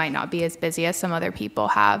going, it might not be as busy as some other people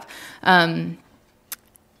have.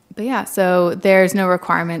 But yeah, so there's no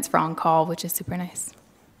requirements for on-call, which is super nice.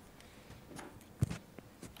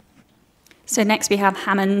 So next we have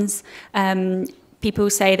Hammonds. People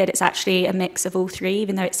say that it's actually a mix of all 3,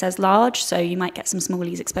 even though it says large, so you might get some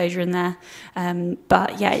smallies exposure in there.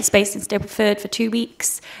 But yeah, it's based in Stapleford for 2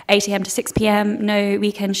 weeks, 8 a.m. to 6 p.m, no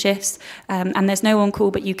weekend shifts, and there's no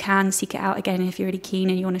on-call, but you can seek it out again if you're really keen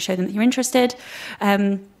and you want to show them that you're interested.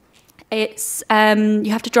 It's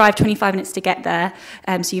you have to drive 25 minutes to get there,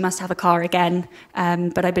 so you must have a car again.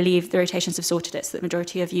 But I believe the rotations have sorted it, so the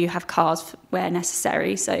majority of you have cars where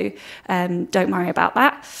necessary. So don't worry about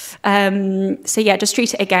that. So yeah, just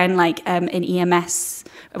treat it again like an EMS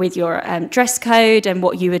with your dress code and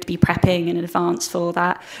what you would be prepping in advance for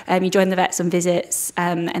that. You join the vets on visits,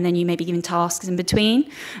 and then you may be given tasks in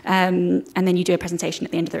between, and then you do a presentation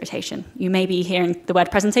at the end of the rotation. You may be hearing the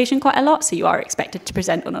word presentation quite a lot, so you are expected to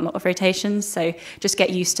present on a lot of rotations. So just get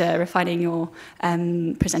used to refining your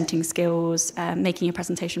presenting skills, making your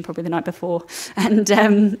presentation probably the night before, and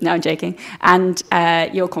no, I'm joking, and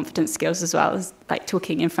your confidence skills as well, as like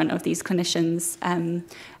talking in front of these clinicians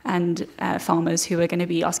and farmers who are going to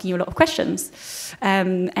be asking you a lot of questions.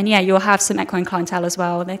 And yeah, you'll have some equine clientele as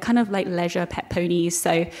well. They're kind of like leisure pet ponies,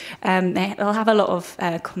 so they'll have a lot of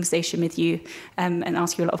conversation with you and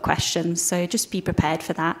ask you a lot of questions, so just be prepared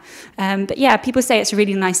for that. But yeah, people say it's a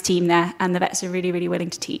really nice team there, and the vets are really, really willing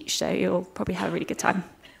to teach, so you'll probably have a really good time.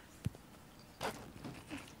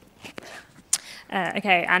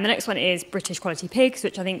 Okay, and the next one is British Quality Pigs,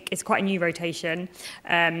 which I think is quite a new rotation,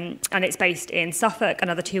 and it's based in Suffolk,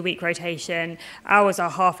 another 2-week rotation. Hours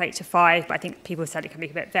are 8:30 to 5, but I think people said it can be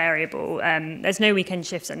a bit variable. There's no weekend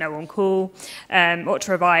shifts and no on-call. What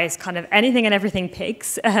to revise, kind of anything and everything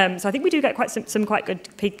pigs. So I think we do get quite some quite good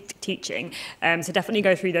pig teaching, so definitely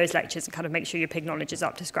go through those lectures and kind of make sure your pig knowledge is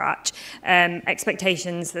up to scratch.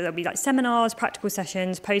 Expectations, there'll be like seminars, practical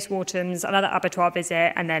sessions, post-mortems, another abattoir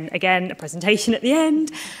visit, and then again a presentation at the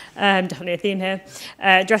end. Definitely a theme here.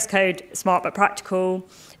 Dress code, smart but practical.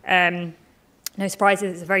 No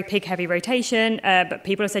surprises, it's a very pig-heavy rotation, but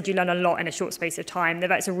people have said you learn a lot in a short space of time. The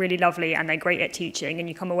vets are really lovely and they're great at teaching, and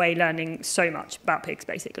you come away learning so much about pigs,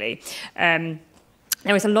 basically.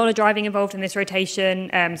 There is a lot of driving involved in this rotation,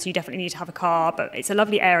 so you definitely need to have a car, but it's a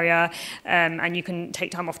lovely area, and you can take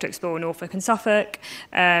time off to explore Norfolk and Suffolk.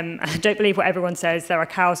 I don't believe what everyone says, there are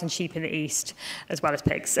cows and sheep in the east, as well as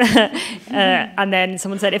pigs. And then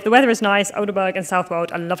someone said, if the weather is nice, Oldenburg and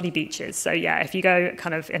Southwold are lovely beaches. So yeah, if you go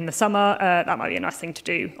kind of in the summer, that might be a nice thing to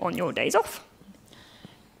do on your days off.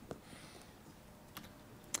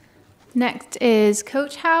 Next is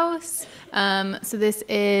Coach House. So this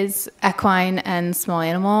is equine and small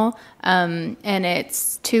animal, and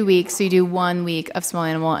it's 2 weeks. So you do 1 week of small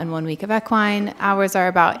animal and 1 week of equine. Hours are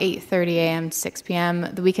about 8:30 a.m. to 6 p.m.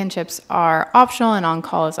 The weekend shifts are optional, and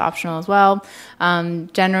on-call is optional as well.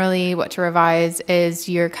 Generally, what to revise is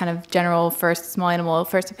your kind of general small animal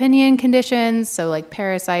first opinion conditions, so like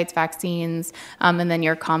parasites, vaccines, and then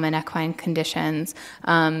your common equine conditions.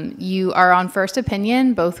 You are on first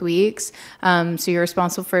opinion both weeks, so you're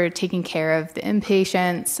responsible for taking care of the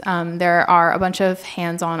inpatients. There are a bunch of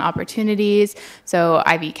hands-on opportunities, so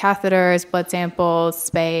IV catheters, blood samples,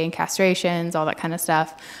 spay and castrations, all that kind of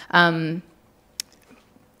stuff.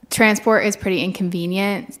 Transport is pretty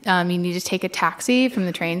inconvenient. You need to take a taxi from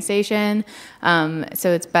the train station,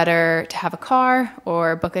 so it's better to have a car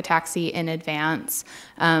or book a taxi in advance.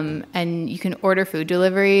 And you can order food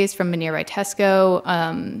deliveries from a nearby Tesco,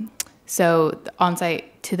 so the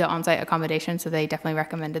on-site accommodation, so they definitely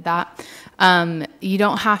recommended that. You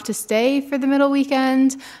don't have to stay for the middle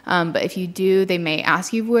weekend, but if you do, they may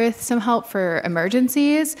ask you with some help for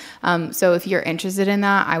emergencies. So if you're interested in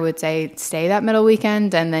that, I would say stay that middle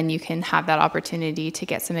weekend, and then you can have that opportunity to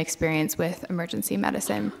get some experience with emergency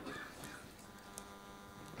medicine.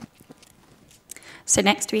 So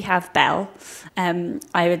next we have Bell.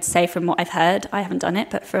 I would say from what I've heard, I haven't done it,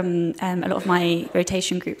 but from a lot of my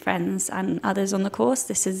rotation group friends and others on the course,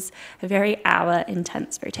 this is a very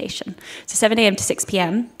hour-intense rotation. So 7 a.m. to 6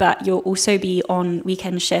 p.m., but you'll also be on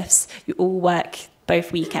weekend shifts. You all work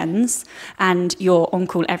both weekends, and you're on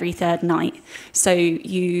call every third night. So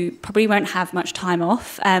you probably won't have much time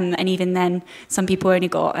off, and even then, some people only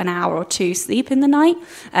got an hour or two sleep in the night.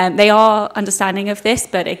 They are understanding of this,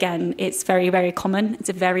 but again, it's very, very common. It's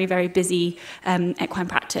a very, very busy equine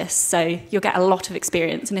practice, so you'll get a lot of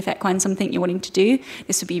experience, and if equine's something you're wanting to do,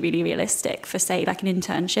 this would be really realistic for, say, like an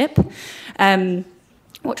internship.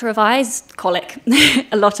 What to revise? Colic,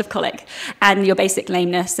 a lot of colic, and your basic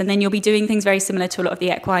lameness. And then you'll be doing things very similar to a lot of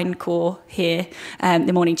the equine core here,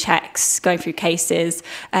 the morning checks, going through cases.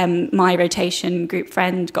 My rotation group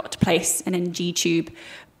friend got to place an NG tube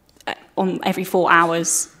on every 4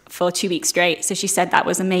 hours for 2 weeks straight. So she said that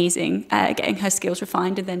was amazing, getting her skills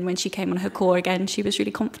refined. And then when she came on her core again, she was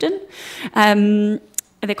really confident.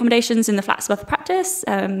 the accommodations in the flats above the practice,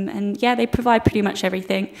 and yeah, they provide pretty much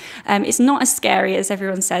everything. It's not as scary as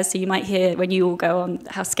everyone says, so you might hear when you all go on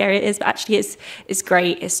how scary it is, but actually it's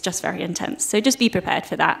great. It's just very intense. So just be prepared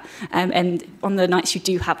for that. And on the nights you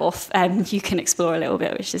do have off, you can explore a little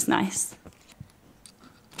bit, which is nice.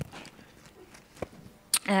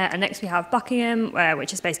 And next we have Buckingham,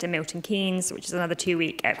 which is based in Milton Keynes, which is another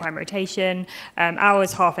 2-week equine rotation.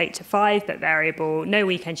 Hours 8:30 to 5, but variable, no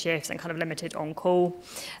weekend shifts and kind of limited on call.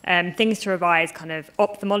 Things to revise, kind of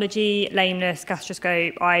ophthalmology, lameness,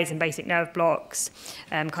 gastroscope, eyes and basic nerve blocks,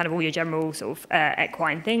 kind of all your general sort of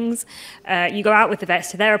equine things. You go out with the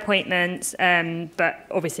vets to their appointments, but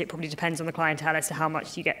obviously it probably depends on the clientele as to how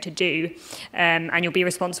much you get to do. And you'll be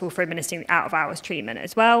responsible for administering out-of-hours treatment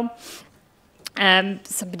as well.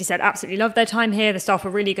 Somebody said absolutely love their time here. The staff are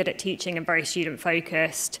really good at teaching and very student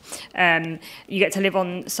focused. You get to live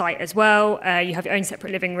on site as well. You have your own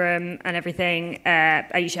separate living room and everything.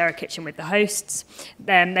 You share a kitchen with the hosts.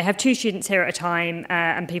 They have 2 students here at a time,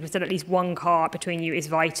 and people said at least 1 car between you is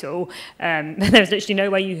vital. There's literally no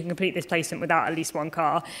way you can complete this placement without at least 1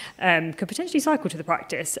 car. Could potentially cycle to the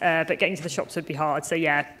practice, but getting to the shops would be hard. So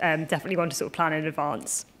yeah, definitely want to sort of plan in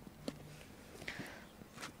advance.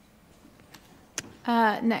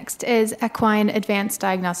 Next is Equine Advanced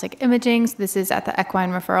Diagnostic Imaging. So this is at the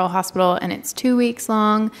Equine Referral Hospital, and it's 2 weeks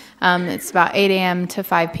long. It's about 8 a.m. to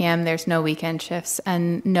 5 p.m. There's no weekend shifts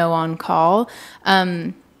and no on-call.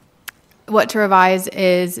 What to revise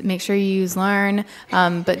is make sure you use Learn,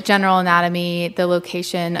 but general anatomy, the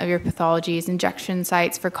location of your pathologies, injection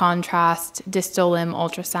sites for contrast, distal limb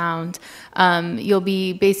ultrasound. You'll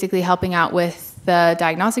be basically helping out with the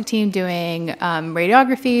diagnostic team doing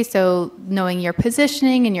radiography, so knowing your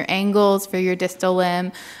positioning and your angles for your distal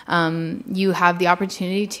limb. You have the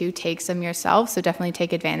opportunity to take some yourself, so definitely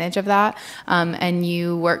take advantage of that. And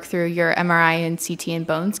you work through your MRI and CT and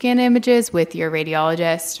bone scan images with your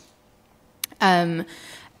radiologist.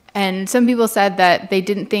 And some people said that they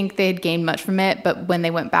didn't think they had gained much from it, but when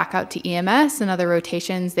they went back out to EMS and other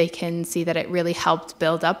rotations, they can see that it really helped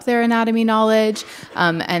build up their anatomy knowledge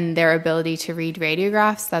and their ability to read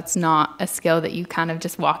radiographs. That's not a skill that you kind of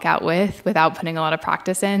just walk out with without putting a lot of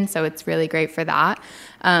practice in, so it's really great for that.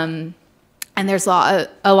 And there's a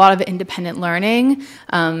lot of independent learning.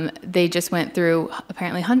 They just went through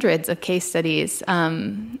apparently hundreds of case studies,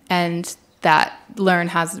 and that Learn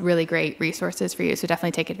has really great resources for you, so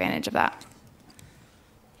definitely take advantage of that.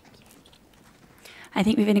 I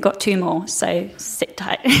think we've only got 2 more, so sit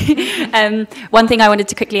tight. One thing I wanted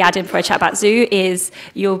to quickly add in before I chat about zoo is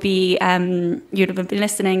you'd have been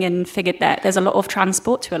listening and figured that there's a lot of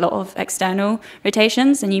transport to a lot of external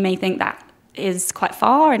rotations, and you may think that is quite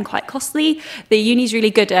far and quite costly. The uni's really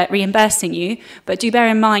good at reimbursing you, but do bear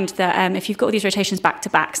in mind that if you've got all these rotations back to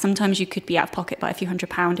back, sometimes you could be out of pocket by a few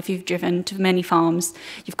 £100 if you've driven to many farms,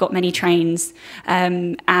 you've got many trains,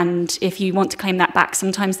 and if you want to claim that back,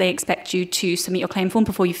 sometimes they expect you to submit your claim form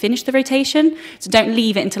before you finish the rotation, so don't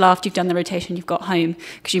leave it until after you've done the rotation you've got home,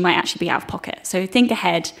 because you might actually be out of pocket. So think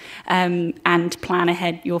ahead and plan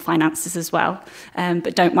ahead your finances as well,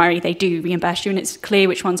 but don't worry, they do reimburse you, and it's clear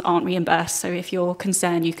which ones aren't reimbursed. So if you're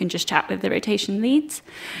concerned, you can just chat with the rotation leads.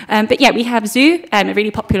 But yeah, we have zoo, a really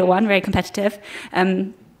popular one, very competitive.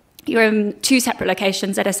 You're in 2 separate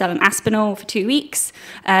locations, ZSL and Aspinall, for 2 weeks.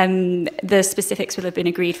 The specifics will have been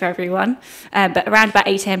agreed for everyone, but around about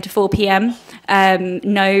 8 a.m. to 4 p.m.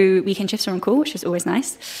 No weekend shifts are on call, which is always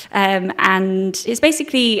nice. And it's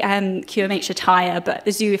basically QMH attire, but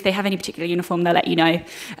the zoo, if they have any particular uniform, they'll let you know.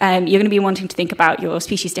 You're going to be wanting to think about your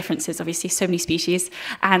species differences, obviously, so many species,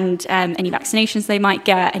 and any vaccinations they might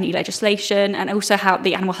get, any legislation, and also how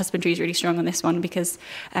the animal husbandry is really strong on this one, because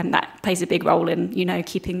that plays a big role in,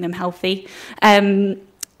 keeping them healthy.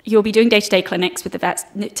 You'll be doing day-to-day clinics with the vets.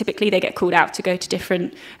 Typically, they get called out to go to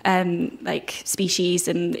different species,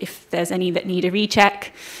 and if there's any that need a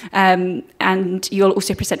recheck. And you'll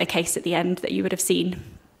also present a case at the end that you would have seen.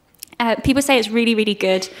 People say it's really, really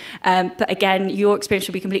good, but again, your experience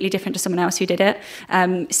will be completely different to someone else who did it.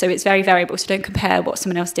 So it's very variable, so don't compare what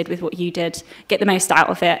someone else did with what you did. Get the most out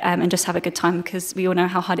of it and just have a good time, because we all know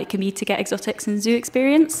how hard it can be to get exotics and zoo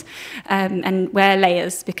experience. And wear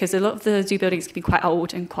layers, because a lot of the zoo buildings can be quite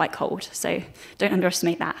old and quite cold, so don't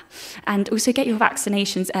underestimate that. And also get your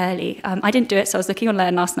vaccinations early. I didn't do it, so I was looking on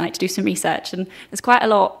Learn last night to do some research, and there's quite a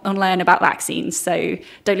lot on Learn about vaccines, so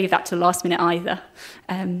don't leave that to the last minute either.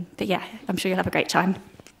 But yeah, I'm sure you'll have a great time.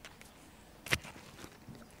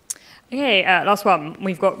 Okay, last one.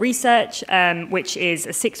 We've got research, which is a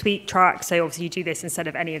 6-week track. So obviously you do this instead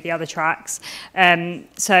of any of the other tracks.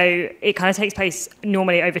 So it kind of takes place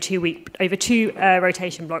normally over two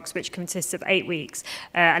rotation blocks, which consists of 8 weeks,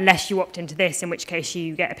 unless you opt into this, in which case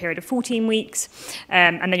you get a period of 14 weeks,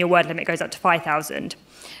 and then your word limit goes up to 5,000.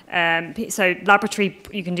 So laboratory,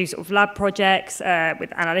 you can do sort of lab projects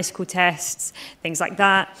with analytical tests, things like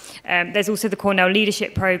that. There's also the Cornell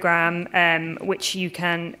Leadership Program, which you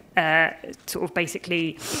can sort of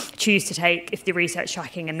basically choose to take if the research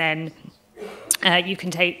tracking, and then you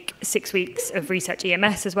can take 6 weeks of research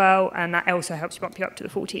EMS as well, and that also helps you bump you up to the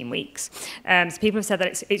 14 weeks. So people have said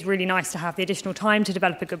that it's really nice to have the additional time to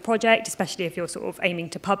develop a good project, especially if you're sort of aiming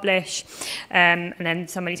to publish. And then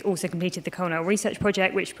somebody's also completed the Cornell Research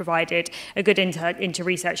Project, which provided a good into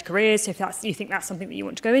research careers. So if you think that's something that you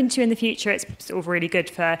want to go into in the future, it's sort of really good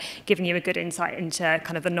for giving you a good insight into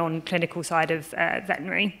kind of the non-clinical side of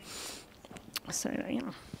veterinary. So, yeah.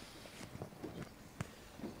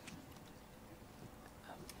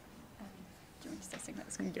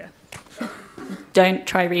 Yeah. Don't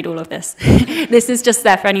try read all of this. This is just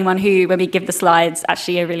there for anyone who, when we give the slides,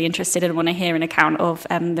 actually are really interested and want to hear an account of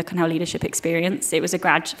the Cornell leadership experience. It was a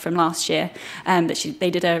grad from last year, but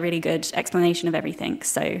they did a really good explanation of everything.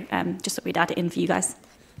 So just thought we'd add it in for you guys.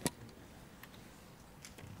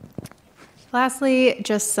 Lastly,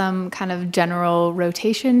 just some kind of general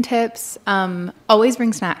rotation tips. Always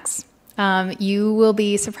bring snacks. You will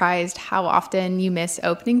be surprised how often you miss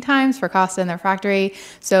opening times for Costa and the refractory.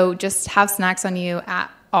 So just have snacks on you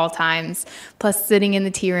at all times. Plus, sitting in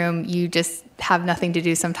the tea room, you just have nothing to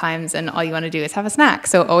do sometimes, and all you want to do is have a snack.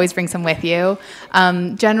 So always bring some with you.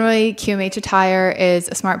 Generally, QMH attire is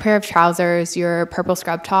a smart pair of trousers, your purple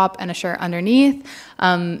scrub top, and a shirt underneath.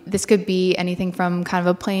 This could be anything from kind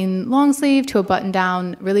of a plain long sleeve to a button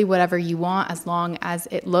down, really whatever you want, as long as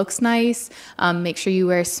it looks nice. Make sure you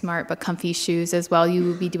wear smart but comfy shoes as well. You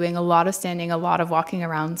will be doing a lot of standing, a lot of walking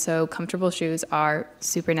around, so comfortable shoes are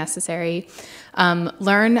super necessary.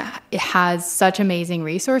 Learn has such amazing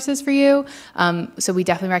resources for you. So we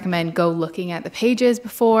definitely recommend go looking at the pages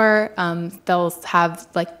before. They'll have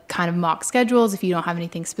like kind of mock schedules if you don't have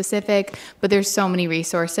anything specific, but there's so many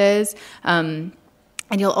resources.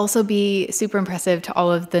 And you'll also be super impressive to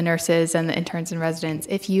all of the nurses and the interns and residents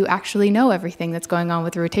if you actually know everything that's going on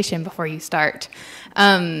with the rotation before you start.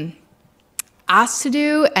 Ask to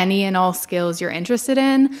do any and all skills you're interested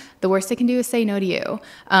in. The worst they can do is say no to you.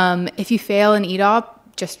 If you fail an EDOP,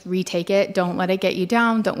 just retake it. Don't let it get you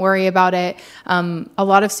down. Don't worry about it. A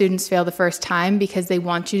lot of students fail the first time because they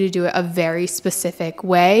want you to do it a very specific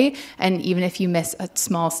way. And even if you miss a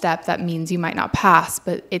small step, that means you might not pass,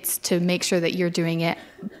 but it's to make sure that you're doing it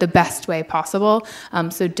the best way possible.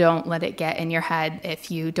 So don't let it get in your head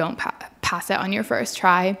if you don't pass it on your first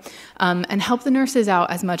try. And help the nurses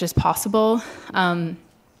out as much as possible.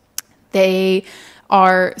 They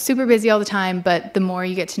are super busy all the time, but the more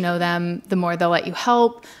you get to know them, the more they'll let you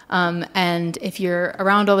help. And if you're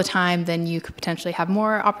around all the time, then you could potentially have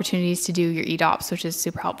more opportunities to do your EDOPS, which is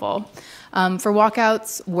super helpful. For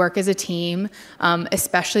walkouts, work as a team,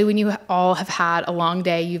 especially when you all have had a long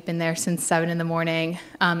day, you've been there since 7 in the morning,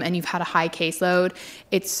 and you've had a high caseload.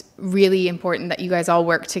 It's really important that you guys all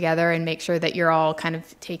work together and make sure that you're all kind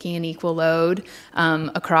of taking an equal load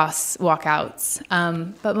across walkouts.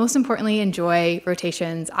 But most importantly, enjoy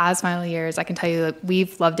rotations as final years. I can tell you that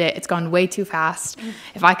we've loved it. It's gone way too fast.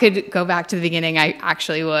 If I could go back to the beginning, I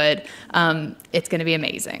actually would. It's going to be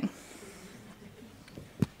amazing.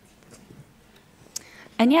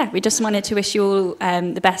 And yeah, we just wanted to wish you all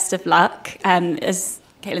the best of luck. As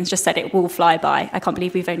Caitlin's just said, it will fly by. I can't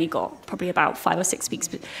believe we've only got probably about 5 or 6 weeks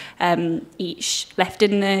each left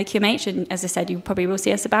in the QMH, and as I said, you probably will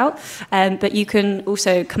see us about. But you can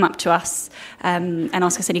also come up to us and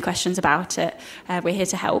ask us any questions about it. We're here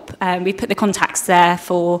to help. We put the contacts there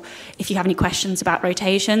for if you have any questions about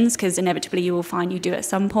rotations, because inevitably you will find you do at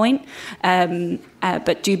some point.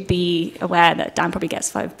 But do be aware that Dan probably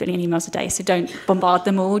gets 5 billion emails a day, so don't bombard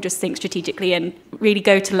them all. Just think strategically and really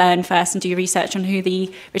go to learn first and do your research on who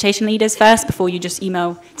the rotation lead is first before you just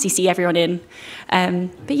email CC everyone in.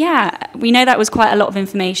 But yeah, we know that was quite a lot of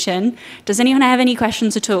information. Does anyone have any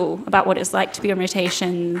questions at all about what it's like to be on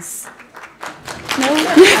rotations? No? Okay.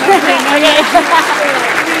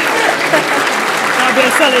 That'll be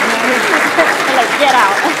a solid no. Like, get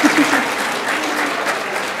out.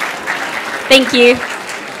 Thank you.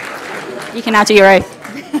 You can now do your oath.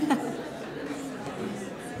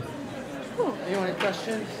 Anyone have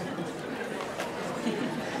questions?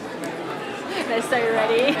 They're so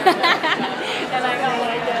ready. They're like, oh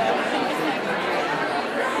my God.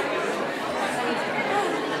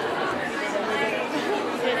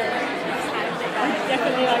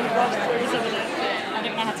 I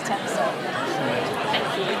don't know how to turn this off. Thank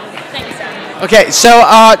you. Thank you, Sam. Okay, so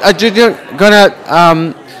I'm just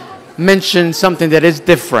gonna mention something that is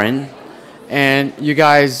different, and you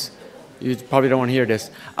guys, you probably don't want to hear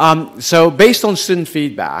this. So based on student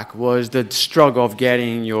feedback was the struggle of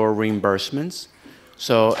getting your reimbursements.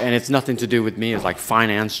 So, and it's nothing to do with me, it's like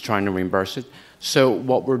finance trying to reimburse it. So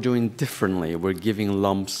what we're doing differently, we're giving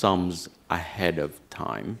lump sums ahead of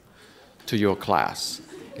time to your class.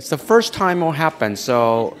 It's the first time it'll happen,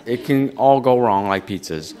 so it can all go wrong like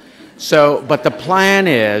pizzas. So, but the plan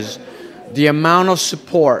is the amount of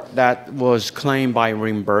support that was claimed by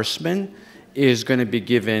reimbursement is going to be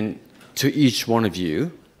given to each one of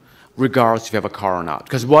you, regardless if you have a car or not.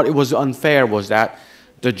 Because what it was unfair was that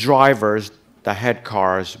the drivers, the head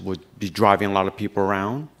cars, would be driving a lot of people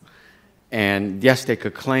around. And yes, they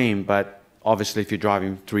could claim, but obviously if you're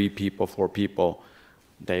driving 3 people, 4 people,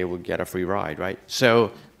 they would get a free ride, right?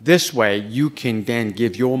 So this way, you can then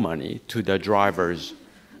give your money to the drivers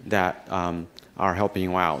that are helping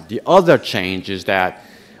you out. The other change is that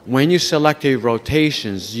when you selected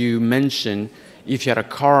rotations, you mentioned if you had a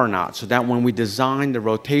car or not, so that when we designed the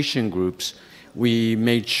rotation groups, we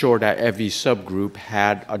made sure that every subgroup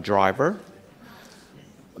had a driver.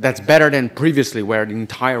 That's better than previously where the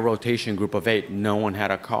entire rotation group of 8, no one had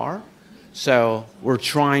a car. So we're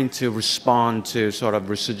trying to respond to sort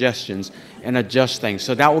of suggestions and adjust things.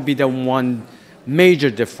 So that will be the one major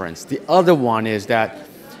difference. The other one is that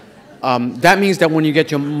that means that when you get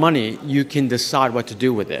your money, you can decide what to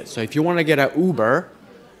do with it. So if you want to get an Uber,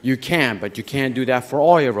 you can, but you can't do that for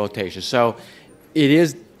all your rotations. So it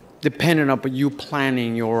is dependent upon you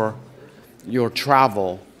planning your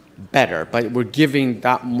travel better, but we're giving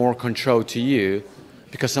that more control to you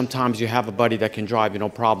because sometimes you have a buddy that can drive you, no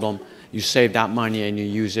problem. You save that money and you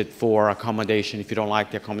use it for accommodation if you don't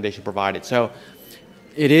like the accommodation provided. So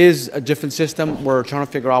it is a different system. We're trying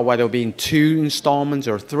to figure out whether it'll be in 2 installments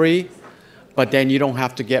or 3, but then you don't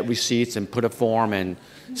have to get receipts and put a form and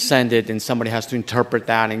send it, and somebody has to interpret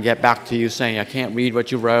that and get back to you saying, I can't read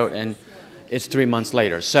what you wrote, and it's 3 months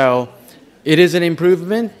later. So it is an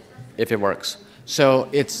improvement if it works. So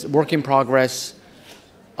it's work in progress.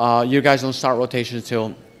 You guys don't start rotation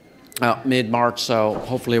until mid-March, so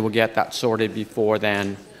hopefully we'll get that sorted before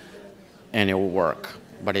then, and it will work.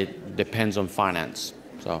 But it depends on finance,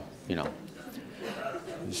 so, you know.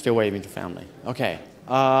 Still waving to family. Okay.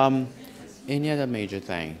 Any other major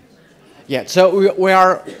thing? Yeah, so we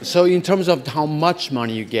are, so in terms of how much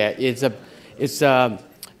money you get, it's a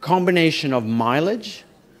combination of mileage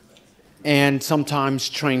and sometimes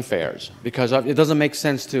train fares, because it doesn't make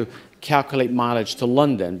sense to calculate mileage to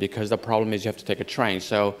London because the problem is you have to take a train.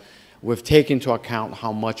 So we've taken into account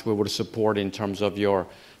how much we would support in terms of your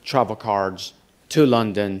travel cards to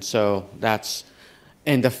London. So that's,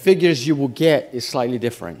 and the figures you will get is slightly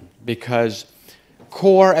different because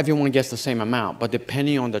core, everyone gets the same amount, but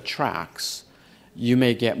depending on the tracks, you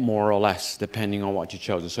may get more or less depending on what you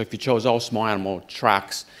chose. So if you chose all small animal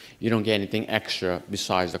tracks, you don't get anything extra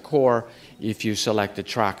besides the core. If you select the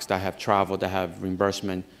tracks that have travel, that have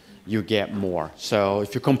reimbursement, you get more. So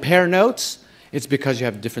if you compare notes, it's because you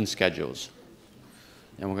have different schedules.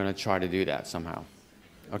 And we're going to try to do that somehow.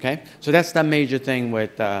 Okay? So that's the major thing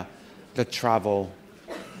with the travel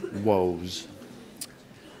woes.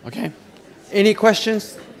 Okay? Any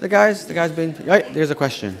questions, the guys? The guys been, right, there's a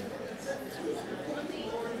question.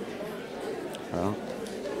 Well.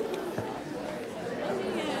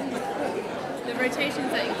 The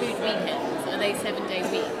rotations that include weekends, are they 7-day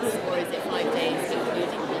weeks or is it 5 days including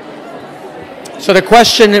weekends? So the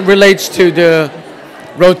question relates to the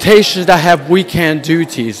rotations that have weekend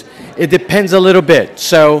duties. It depends a little bit.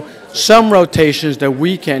 So some rotations, the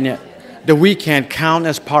weekend count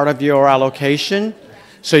as part of your allocation.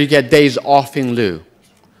 So you get days off in lieu.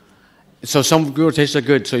 So some rotations are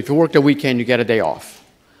good. So if you work the weekend, you get a day off.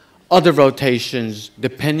 Other rotations,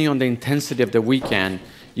 depending on the intensity of the weekend,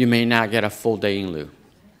 you may not get a full day in lieu.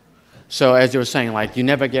 So as you were saying, like you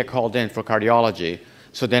never get called in for cardiology.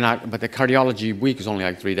 So they're not, but the cardiology week is only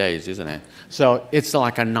like 3 days, isn't it? So it's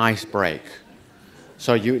like a nice break.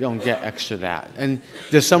 So you don't get extra that. And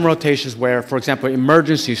there's some rotations where, for example,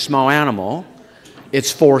 emergency small animal,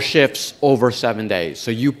 it's 4 shifts over 7 days.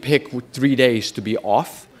 So you pick 3 days to be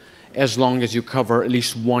off as long as you cover at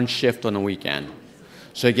least 1 shift on a weekend.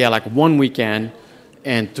 So you get like 1 weekend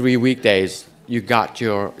and 3 weekdays, you got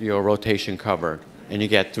your rotation covered, and you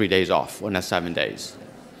get 3 days off on that 7 days.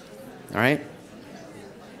 All right?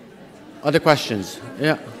 Other questions?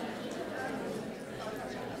 Yeah.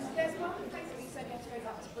 There's one place that you said you have to go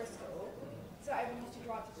back to Bristol, so everyone has to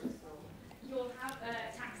drive to Bristol. You'll have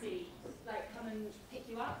a taxi, like, come and pick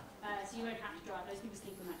you up. fall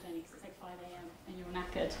asleep on that journey because it's like 5 a.m. and you're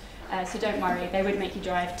knackered. So don't worry, they would make you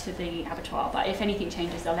drive to the abattoir, but if anything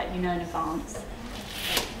changes, they'll let you know in advance.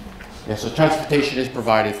 Yeah, so transportation is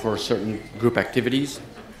provided for certain group activities,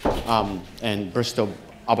 and Bristol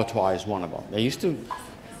Abattoir is one of them.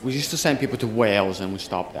 We used to send people to Wales, and we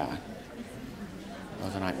stopped that. That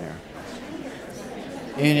was a nightmare.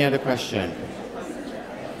 Any other question?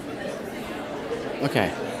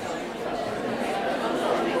 Okay.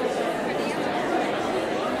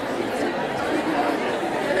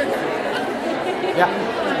 Yeah.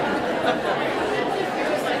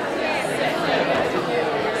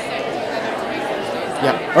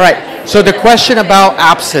 Yeah. All right. So the question about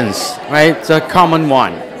absence, right? It's a common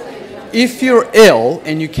one. If you're ill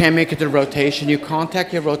and you can't make it to the rotation, you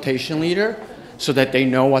contact your rotation leader so that they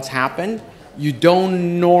know what's happened. You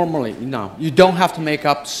don't have to make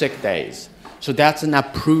up sick days. So that's an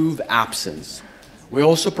approved absence. We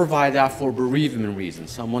also provide that for bereavement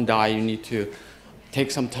reasons. Someone died, you need to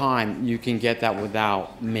take some time. You can get that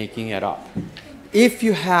without making it up. If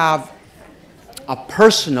you have a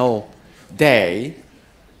personal day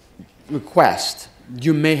request,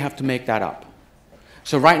 you may have to make that up.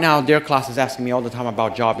 So right now, their class is asking me all the time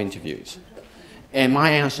about job interviews. And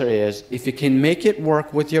my answer is, if you can make it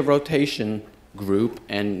work with your rotation group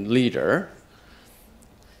and leader,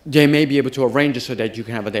 they may be able to arrange it so that you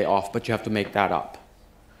can have a day off, but you have to make that up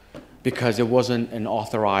because it wasn't an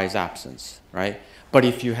authorized absence, right? But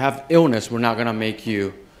if you have illness, we're not going to make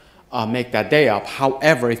you make that day up.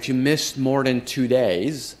 However, if you miss more than 2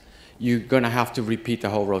 days, you're going to have to repeat the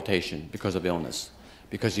whole rotation because of illness,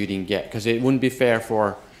 because you didn't get, because it wouldn't be fair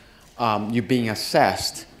for you being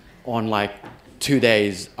assessed on like 2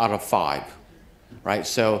 days out of 5, right?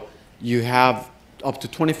 So you have up to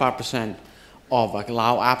 25% of like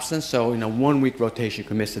allow absence. So in a 1 week rotation, you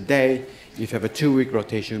can miss a day. If you have a 2 week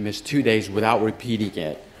rotation, you miss 2 days without repeating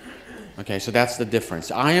it. Okay, so that's the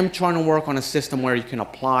difference. I am trying to work on a system where you can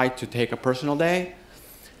apply to take a personal day.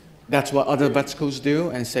 That's what other vet schools do,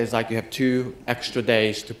 and says like you have 2 extra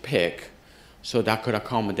days to pick, so that could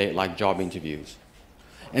accommodate like job interviews.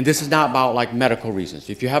 And this is not about like medical reasons.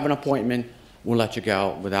 If you have an appointment, we'll let you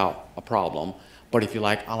go without a problem. But if you're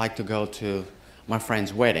like, I like to go to my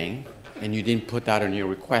friend's wedding, and you didn't put that on your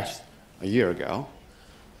request a year ago,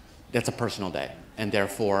 that's a personal day. And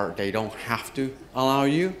therefore, they don't have to allow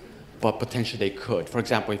you, but potentially they could. For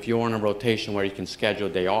example, if you're on a rotation where you can schedule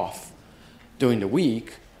a day off during the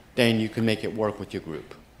week, then you can make it work with your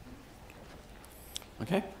group.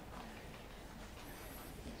 Okay?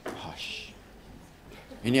 Hush.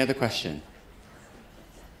 Any other question?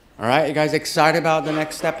 All right, you guys excited about the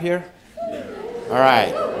next step here? All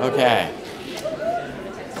right, okay.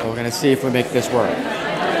 So we're gonna see if we make this work. Thank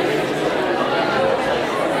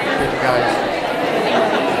you guys.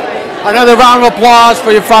 Another round of applause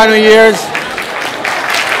for your final years.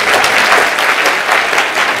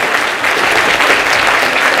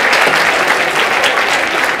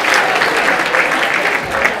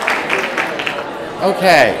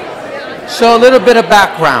 Okay, so a little bit of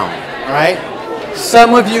background, all right?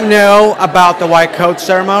 Some of you know about the white coat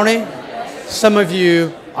ceremony. Some of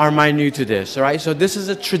you are minute to this, all right? So this is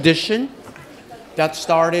a tradition that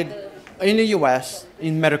started in the US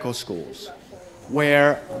in medical schools,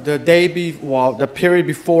 where the period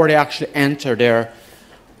before they actually enter their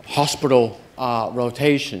hospital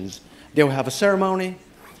rotations, they will have a ceremony,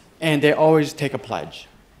 and they always take a pledge.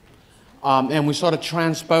 And we sort of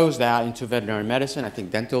transpose that into veterinary medicine. I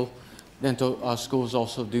think dental schools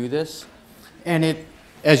also do this. And it,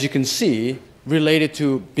 as you can see, related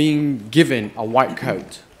to being given a white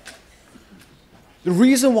coat. The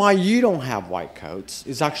reason why you don't have white coats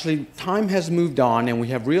is actually time has moved on and we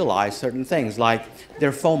have realized certain things like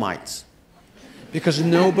they're fomites. Because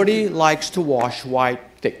nobody likes to wash white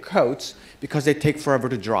thick coats because they take forever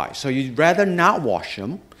to dry. So you'd rather not wash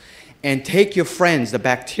them and take your friends, the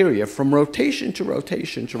bacteria, from rotation to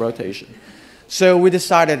rotation to rotation. So we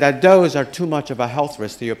decided that those are too much of a health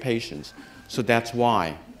risk to your patients. So that's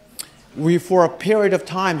why. We, for a period of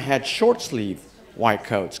time, had short sleeve white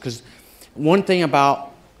coats. Because one thing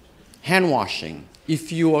about hand washing,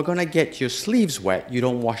 if you are going to get your sleeves wet, you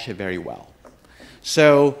don't wash it very well.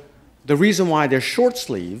 So the reason why they're short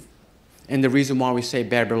sleeve, and the reason why we say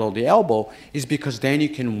bare below the elbow, is because then you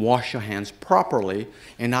can wash your hands properly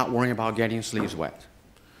and not worry about getting your sleeves wet.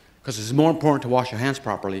 Because it's more important to wash your hands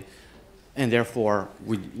properly, and therefore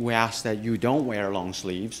we ask that you don't wear long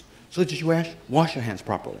sleeves, so that you wash your hands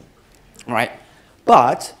properly. All right?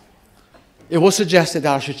 But it was suggested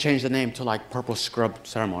that I should change the name to like purple scrub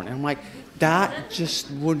ceremony. And I'm like, that just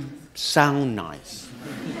would sound nice.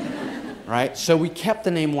 right? So we kept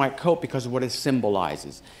the name white coat because of what it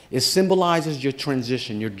symbolizes. It symbolizes your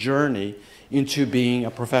transition, your journey into being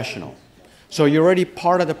a professional. So you're already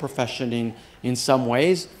part of the profession in some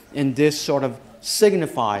ways, and this sort of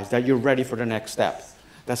signifies that you're ready for the next step.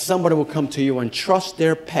 That somebody will come to you and trust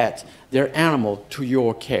their pet, their animal, to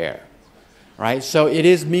your care, right? So it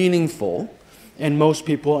is meaningful, and most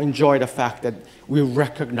people enjoy the fact that we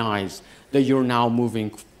recognize that you're now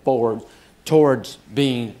moving forward towards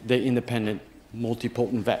being the independent,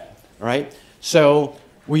 multipotent vet, right? So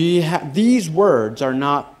these words are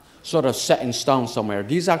not sort of set in stone somewhere.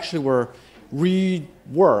 These actually were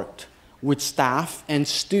reworked with staff and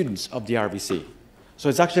students of the RVC. So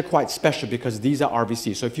it's actually quite special because these are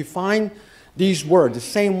RVC. So if you find these words, the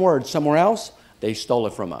same words somewhere else, they stole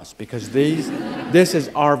it from us because this is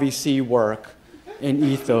RVC work and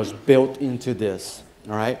ethos built into this,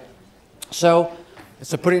 all right? So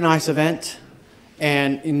it's a pretty nice event.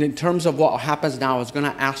 And in terms of what happens now, I was going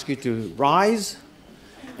to ask you to rise,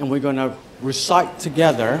 and we're going to recite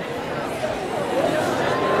together.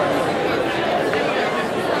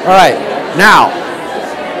 All right, now,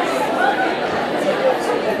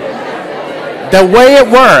 the way it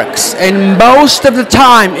works, and most of the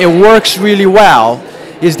time it works really well,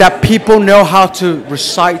 is that people know how to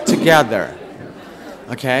recite together,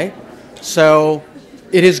 okay? So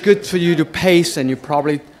it is good for you to pace, and you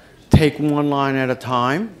probably take one line at a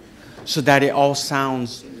time so that it all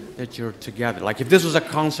sounds that you're together. Like if this was a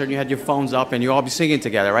concert, you had your phones up and you all be singing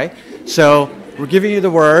together, right? So we're giving you the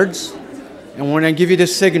words, and when I give you the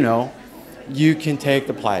signal, you can take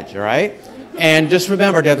the pledge, all right? And just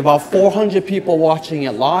remember, there's about 400 people watching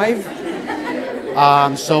it live,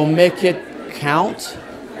 so make it count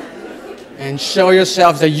and show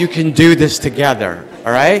yourselves that you can do this together,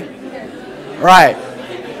 all right? All right,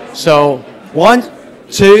 so 1,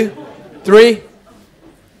 2, 3.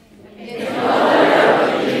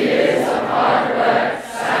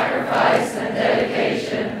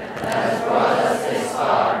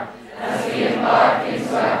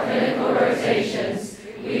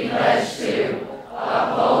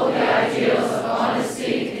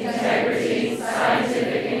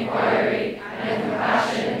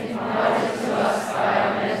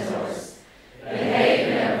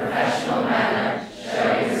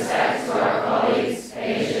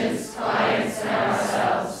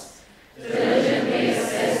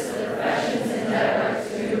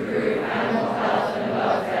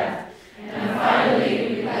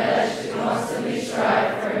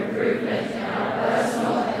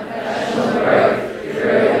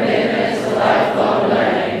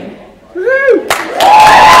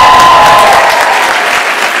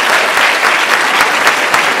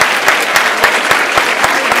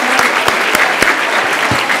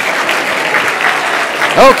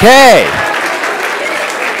 Okay.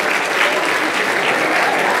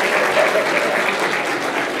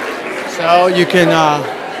 So you can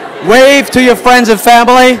wave to your friends and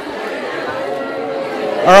family.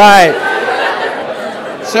 All right.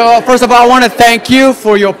 So first of all, I want to thank you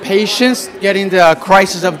for your patience getting the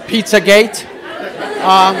crisis of Pizzagate.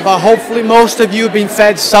 But hopefully most of you have been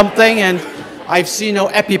fed something, and I've seen no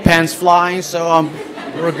EpiPens flying, so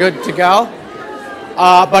we're good to go.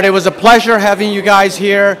 But it was a pleasure having you guys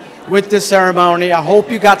here with this ceremony. I hope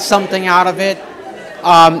you got something out of it.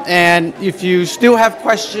 And if you still have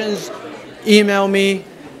questions, email me.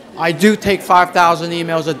 I do take 5,000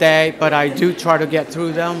 emails a day, but I do try to get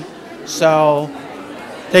through them. So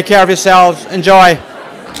take care of yourselves. Enjoy.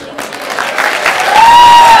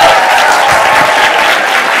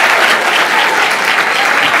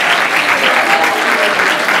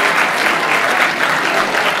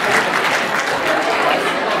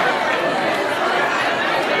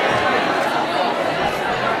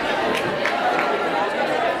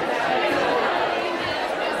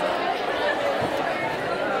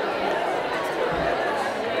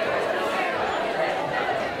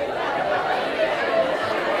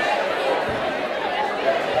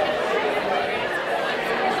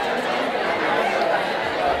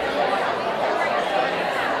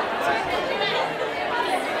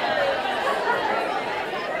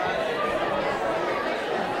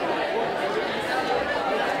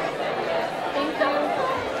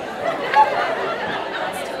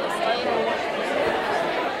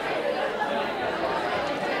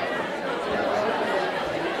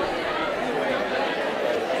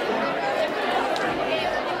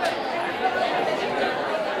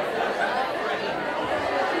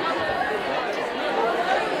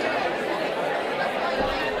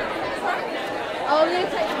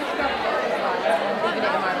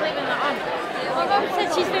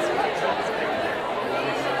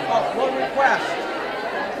 One request.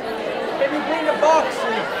 Can in the boxes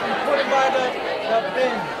and put it by the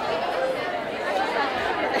bin.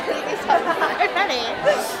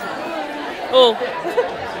 Oh.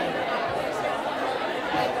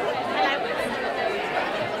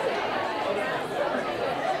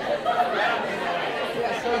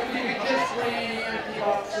 Yeah, so if you could just bring any empty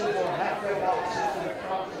boxes or halfway boxes to the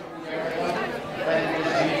front of the area, then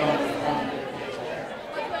just leave them.